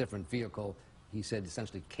in a different vehicle, he said,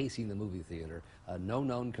 essentially casing the movie theater. No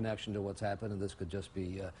known connection to what's happened, and this could just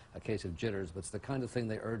be a case of jitters, but it's the kind of thing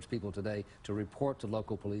they urge people today to report to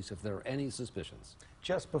local police if there are any suspicions.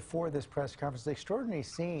 Just before this press conference, the extraordinary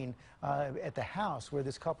scene at the house where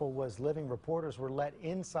this couple was living, reporters were let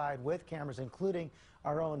inside with cameras, including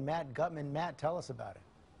our own Matt Gutman. Matt, tell us about it.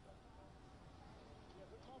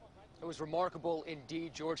 It was remarkable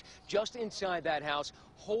indeed, George. Just inside that house,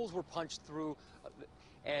 holes were punched through.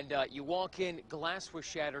 And you walk in, glass was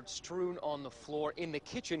shattered, strewn on the floor. In the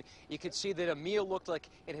kitchen, you could see that a meal looked like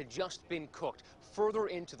it had just been cooked. Further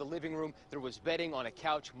into the living room, there was bedding on a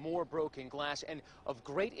couch, more broken glass, and of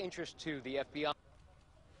great interest to the FBI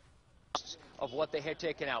of what they had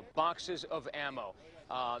taken out, boxes of ammo.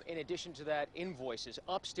 In addition to that, invoices.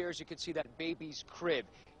 Upstairs, you could see that baby's crib.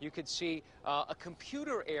 You could see a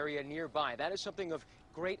computer area nearby. That is something of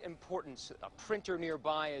great importance. A printer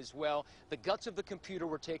nearby as well. The guts of the computer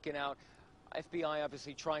were taken out. FBI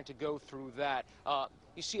obviously trying to go through that.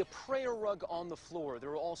 You see a prayer rug on the floor. There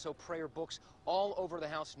were also prayer books all over the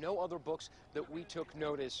house. No other books that we took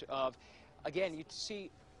notice of. Again, you see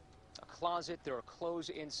a closet. There are clothes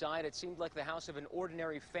inside. It seemed like the house of an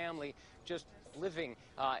ordinary family just living.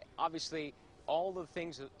 Obviously, all the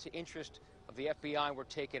things to interest of the FBI were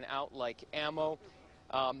taken out, like ammo.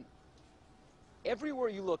 Everywhere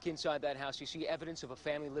you look inside that house, you see evidence of a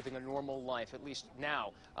family living a normal life, at least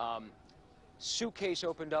now. Suitcase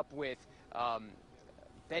opened up with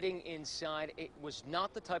bedding inside. It was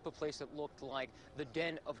not the type of place that looked like the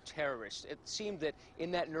den of terrorists. It seemed that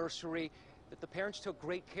in that nursery that the parents took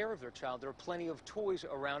great care of their child. There are plenty of toys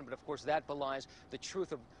around, but of course that belies the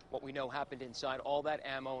truth of what we know happened inside, all that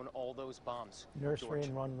ammo and all those bombs. Nursery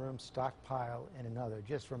in one room, stockpile in another.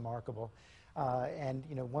 Just remarkable. And,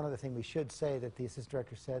 you know, one other thing we should say that the assistant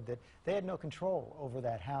director said that they had no control over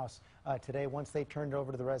that house today. Once they turned it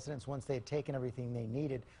over to the residents, once they had taken everything they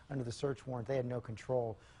needed under the search warrant, they had no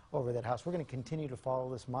control over that house. We're going to continue to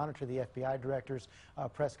follow this, monitor the FBI director's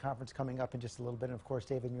press conference coming up in just a little bit. And, of course,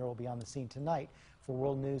 David Muir will be on the scene tonight for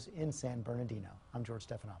World News in San Bernardino. I'm George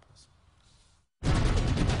Stephanopoulos.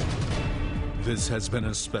 This has been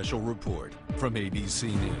a special report from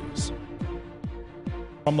ABC News.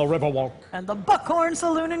 From the Riverwalk. And the Buckhorn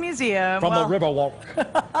Saloon and Museum. From the Riverwalk.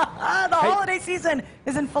 The holiday season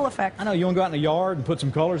is in full effect. I know you want to go out in the yard and put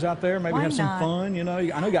some colors out there, maybe Why have some not? fun. You know,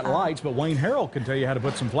 I know you got lights, but Wayne Harold can tell you how to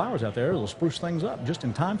put some flowers out there. It'll spruce things up just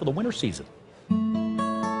in time for the winter season.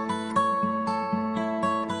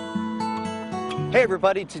 Hey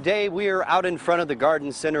everybody, today we are out in front of the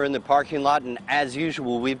Garden Center in the parking lot, and as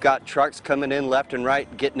usual we've got trucks coming in left and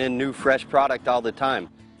right, getting in new fresh product all the time.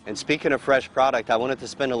 And speaking of fresh product, I wanted to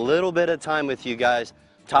spend a little bit of time with you guys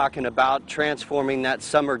talking about transforming that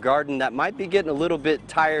summer garden that might be getting a little bit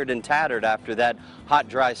tired and tattered after that hot,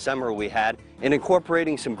 dry summer we had, and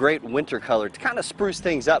incorporating some great winter color to kind of spruce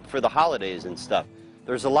things up for the holidays and stuff.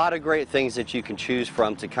 There's a lot of great things that you can choose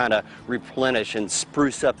from to kind of replenish and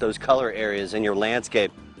spruce up those color areas in your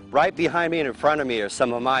landscape. Right behind me and in front of me are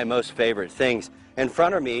some of my most favorite things. In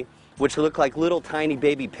front of me, which look like little tiny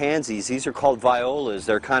baby pansies, these are called violas.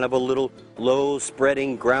 They're kind of a little low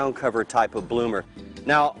spreading ground cover type of bloomer.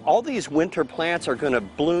 Now, all these winter plants are going to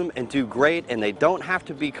bloom and do great, and they don't have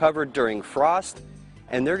to be covered during frost,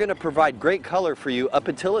 and they're going to provide great color for you up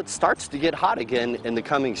until it starts to get hot again in the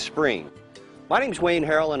coming spring. My name's Wayne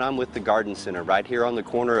Harrell, and I'm with the Garden Center right here on the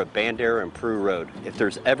corner of Bandera and Prue Road. If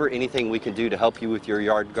there's ever anything we can do to help you with your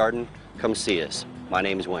yard garden, come see us. My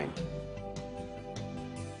name's Wayne.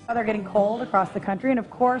 They're getting cold across the country, and of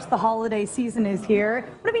course the holiday season is here.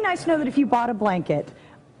 Would it be nice to know that if you bought a blanket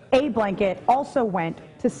also went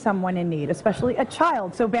to someone in need, especially a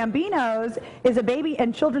child? So Bambino's is a baby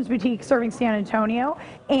and children's boutique serving San Antonio,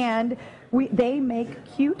 and they make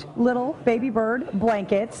cute little baby bird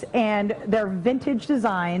blankets, and they're vintage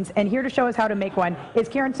designs. And here to show us how to make one is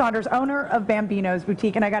Karen Saunders, owner of Bambino's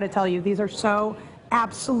Boutique. And I got to tell you, these are so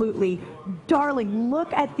absolutely darling.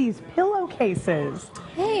 Look at these pillowcases.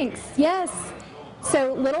 Thanks. Yes.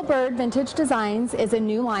 So Little Bird Vintage Designs is a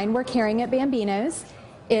new line we're carrying at Bambino's.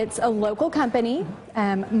 It's a local company.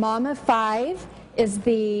 Mom of Five is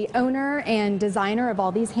the owner and designer of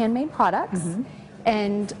all these handmade products.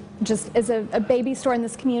 And just as a baby store in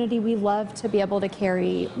this community, we love to be able to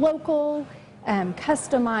carry local,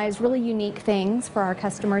 customized, really unique things for our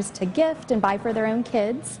customers to gift and buy for their own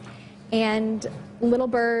kids. And Little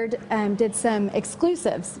Bird did some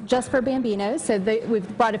exclusives just for Bambino's. So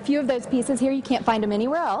we've brought a few of those pieces here. You can't find them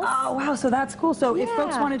anywhere else. Oh, wow. So that's cool. So if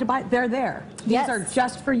folks wanted to buy, they're there. These are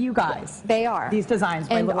just for you guys. They are. These designs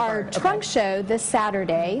by And Little our Bird. trunk show this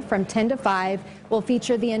Saturday from 10 to 5 will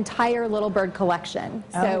feature the entire Little Bird collection.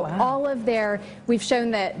 Oh, So wow. all of we've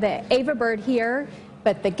shown the Ava bird here,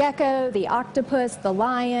 but the gecko, the octopus, the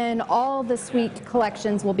lion, all the sweet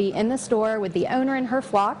collections will be in the store with the owner and her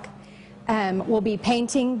flock. We'll be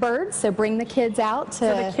painting birds, so bring the kids out.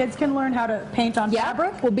 So the kids can learn how to paint on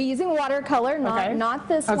fabric? We'll be using watercolor, Okay. not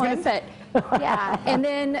this I was one, gonna but yeah. And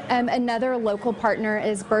then another local partner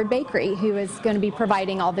is Bird Bakery, who is going to be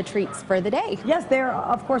providing all the treats for the day. Yes, they're,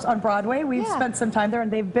 of course, on Broadway. We've spent some time there, and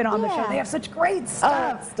they've been on the show. Yeah. They have such great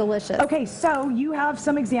stuff. Oh, it's delicious. Okay, so you have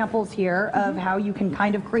some examples here of how you can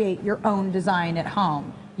kind of create your own design at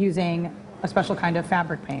home using a special kind of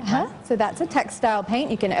fabric paint. Right? So that's a textile paint.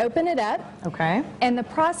 You can open it up. Okay. And the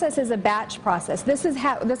process is a batch process. This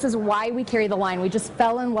is why we carry the line. We just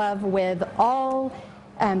fell in love with all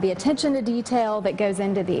the attention to detail that goes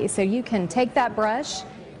into these. So you can take that brush.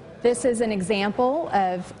 This is an example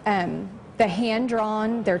of the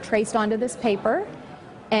hand-drawn, they're traced onto this paper,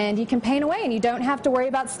 and you can paint away, and you don't have to worry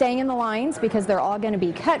about staying in the lines because they're all going to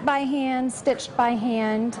be cut by hand, stitched by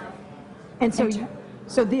hand. And so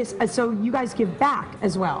you guys give back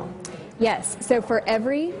as well? Yes. So for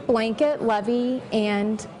every blanket, lovey,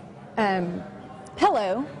 and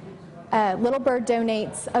pillow, Little Bird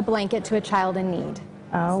donates a blanket to a child in need.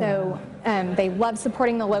 Oh. So they love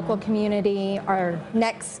supporting the local community. Our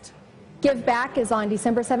next Give Back is on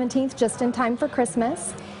December 17th, just in time for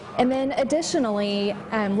Christmas. And then additionally,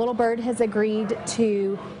 Little Bird has agreed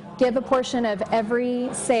to give a portion of every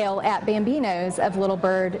sale at Bambino's of Little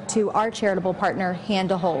Bird to our charitable partner, Hand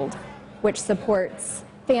to Hold, which supports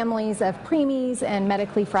families of preemies and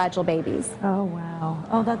medically fragile babies. Oh, wow.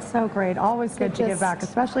 Oh, that's so great. Always good to give back,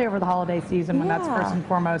 especially over the holiday season when that's first and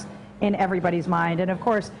foremost in everybody's mind. And of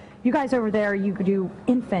course, you guys over there, you could do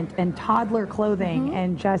infant and toddler clothing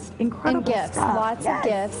and just incredible and gifts, stuff. lots of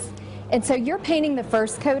gifts. And so you're painting the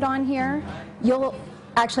first coat on here. You'll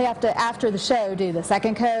actually have to, after the show, do the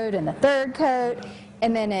second coat and the third coat.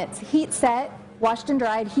 And then it's heat set, washed and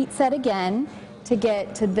dried, heat set again to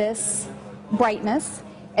get to this brightness.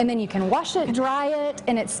 And then you can wash it, dry it,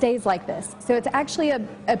 and it stays like this. So it's actually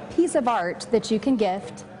a piece of art that you can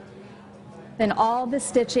gift. Then all the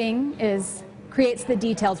stitching creates the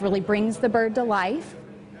details, really brings the bird to life.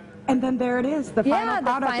 And then there it is, the final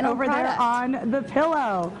product over there on the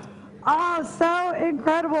pillow. Oh, so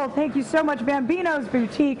incredible. Thank you so much. Bambino's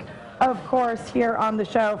Boutique, of course, here on the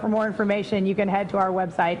show. For more information, you can head to our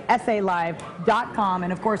website, salive.com.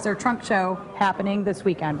 And, of course, their trunk show happening this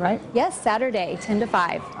weekend, right? Yes, Saturday, 10 to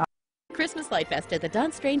 5. Christmas Light Fest at the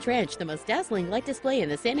Don Strange Ranch, the most dazzling light display in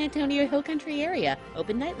the San Antonio Hill Country area.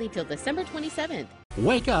 Open nightly till December 27th.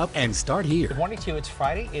 Wake up and start here. Good morning to you. It's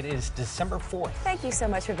Friday. It is December 4th. Thank you so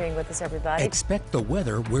much for being with us, everybody. Expect the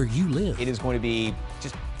weather where you live. It is going to be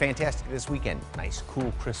just fantastic this weekend. Nice,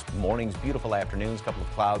 cool, crisp mornings, beautiful afternoons, couple of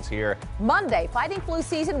clouds here. Monday, fighting flu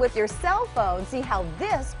season with your cell phone. See how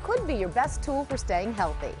this could be your best tool for staying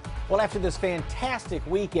healthy. Well, after this fantastic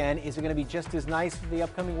weekend, is it going to be just as nice for the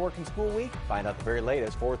upcoming work and school week? Find out the very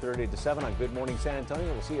latest, 4:30 to 7 on Good Morning San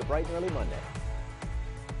Antonio. We'll see you bright and early Monday.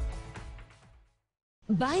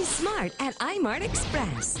 Buy smart at iMart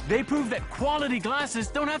Express. They prove that quality glasses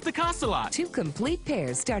don't have to cost a lot. 2 complete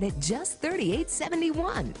pairs start at just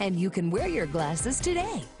 $38.71, and you can wear your glasses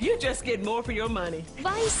today. You just get more for your money.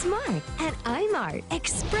 Buy smart at iMart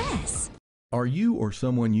Express. Are you or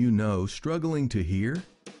someone you know struggling to hear?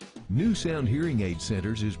 New Sound Hearing Aid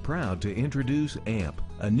Centers is proud to introduce AMP,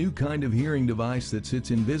 a new kind of hearing device that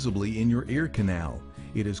sits invisibly in your ear canal.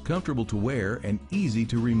 It is comfortable to wear and easy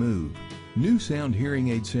to remove. New Sound Hearing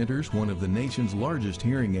Aid Centers, one of the nation's largest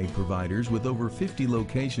hearing aid providers with over 50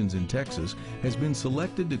 locations in Texas, has been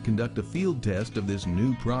selected to conduct a field test of this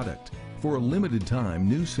new product. For a limited time,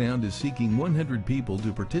 New Sound is seeking 100 people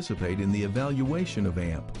to participate in the evaluation of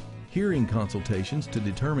AMP. Hearing consultations to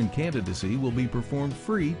determine candidacy will be performed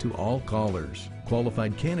free to all callers.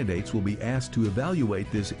 Qualified candidates will be asked to evaluate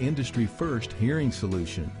this industry-first hearing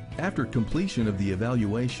solution. After completion of the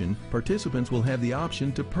evaluation, participants will have the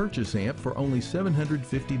option to purchase AMP for only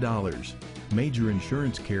 $750. Major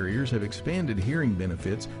insurance carriers have expanded hearing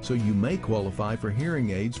benefits, so you may qualify for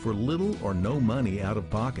hearing aids for little or no money out of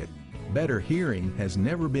pocket. Better hearing has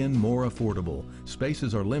never been more affordable.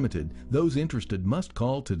 Spaces are limited. Those interested must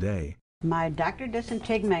call today. My doctor doesn't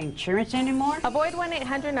take my insurance anymore. Avoid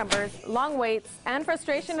 1-800 numbers, long waits, and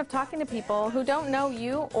frustration of talking to people who don't know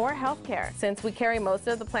you or healthcare. Since we carry most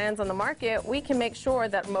of the plans on the market, we can make sure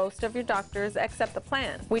that most of your doctors accept the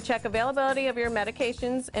plan. We check availability of your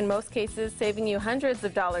medications, in most cases saving you hundreds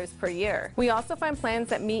of dollars per year. We also find plans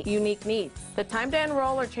that meet unique needs. The time to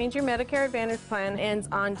enroll or change your Medicare Advantage plan ends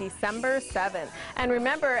on December 7th. And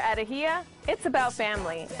remember, at AHIA, it's about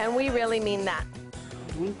family, and we really mean that.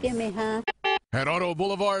 At Auto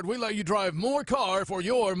Boulevard, we let you drive more car for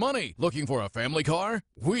your money. Looking for a family car?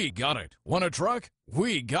 We got it. Want a truck?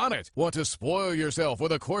 We got it. Want to spoil yourself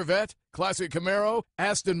with a Corvette, Classic Camaro,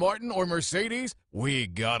 Aston Martin, or Mercedes? We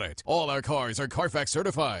got it. All our cars are Carfax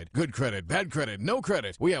certified. Good credit, bad credit, no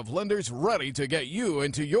credit. We have lenders ready to get you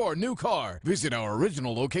into your new car. Visit our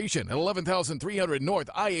original location at 11,300 North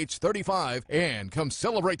IH-35 and come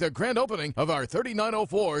celebrate the grand opening of our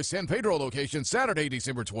 3904 San Pedro location Saturday,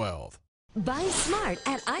 December 12th. Buy smart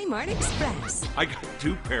at iMart Express. I got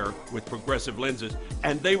 2 pair with progressive lenses,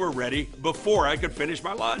 and they were ready before I could finish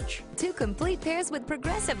my lunch. 2 complete pairs with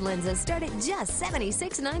progressive lenses start at just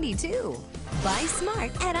 $76.92. Buy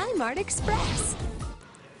smart at iMart Express.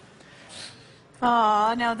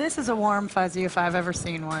 Aw, now this is a warm fuzzy if I've ever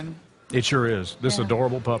seen one. It sure is. This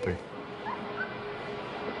adorable puppy.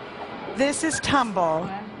 This is Tumble.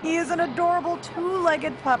 He is an adorable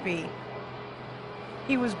two-legged puppy.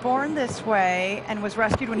 He was born this way and was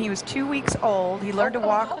rescued when he was 2 weeks old. He learned to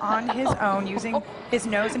walk on his own using his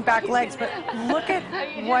nose and back legs. But look at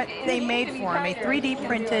what they made for him, a 3D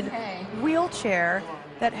printed wheelchair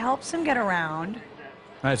that helps him get around.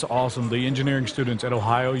 That's awesome. The engineering students at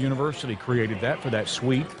Ohio University created that for that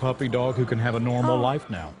sweet puppy dog who can have a normal life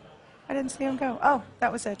now. I didn't see him go. Oh,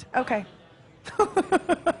 that was it. Okay. All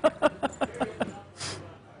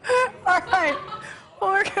right.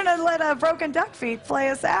 Well, we're going to let Broken Duck Feet play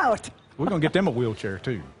us out. We're going to get them a wheelchair,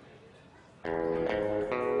 too.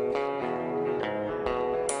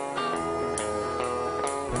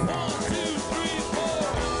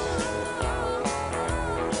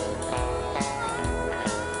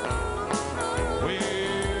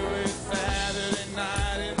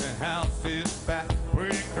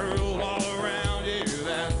 Pretty girls all around you,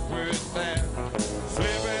 that's where it's at.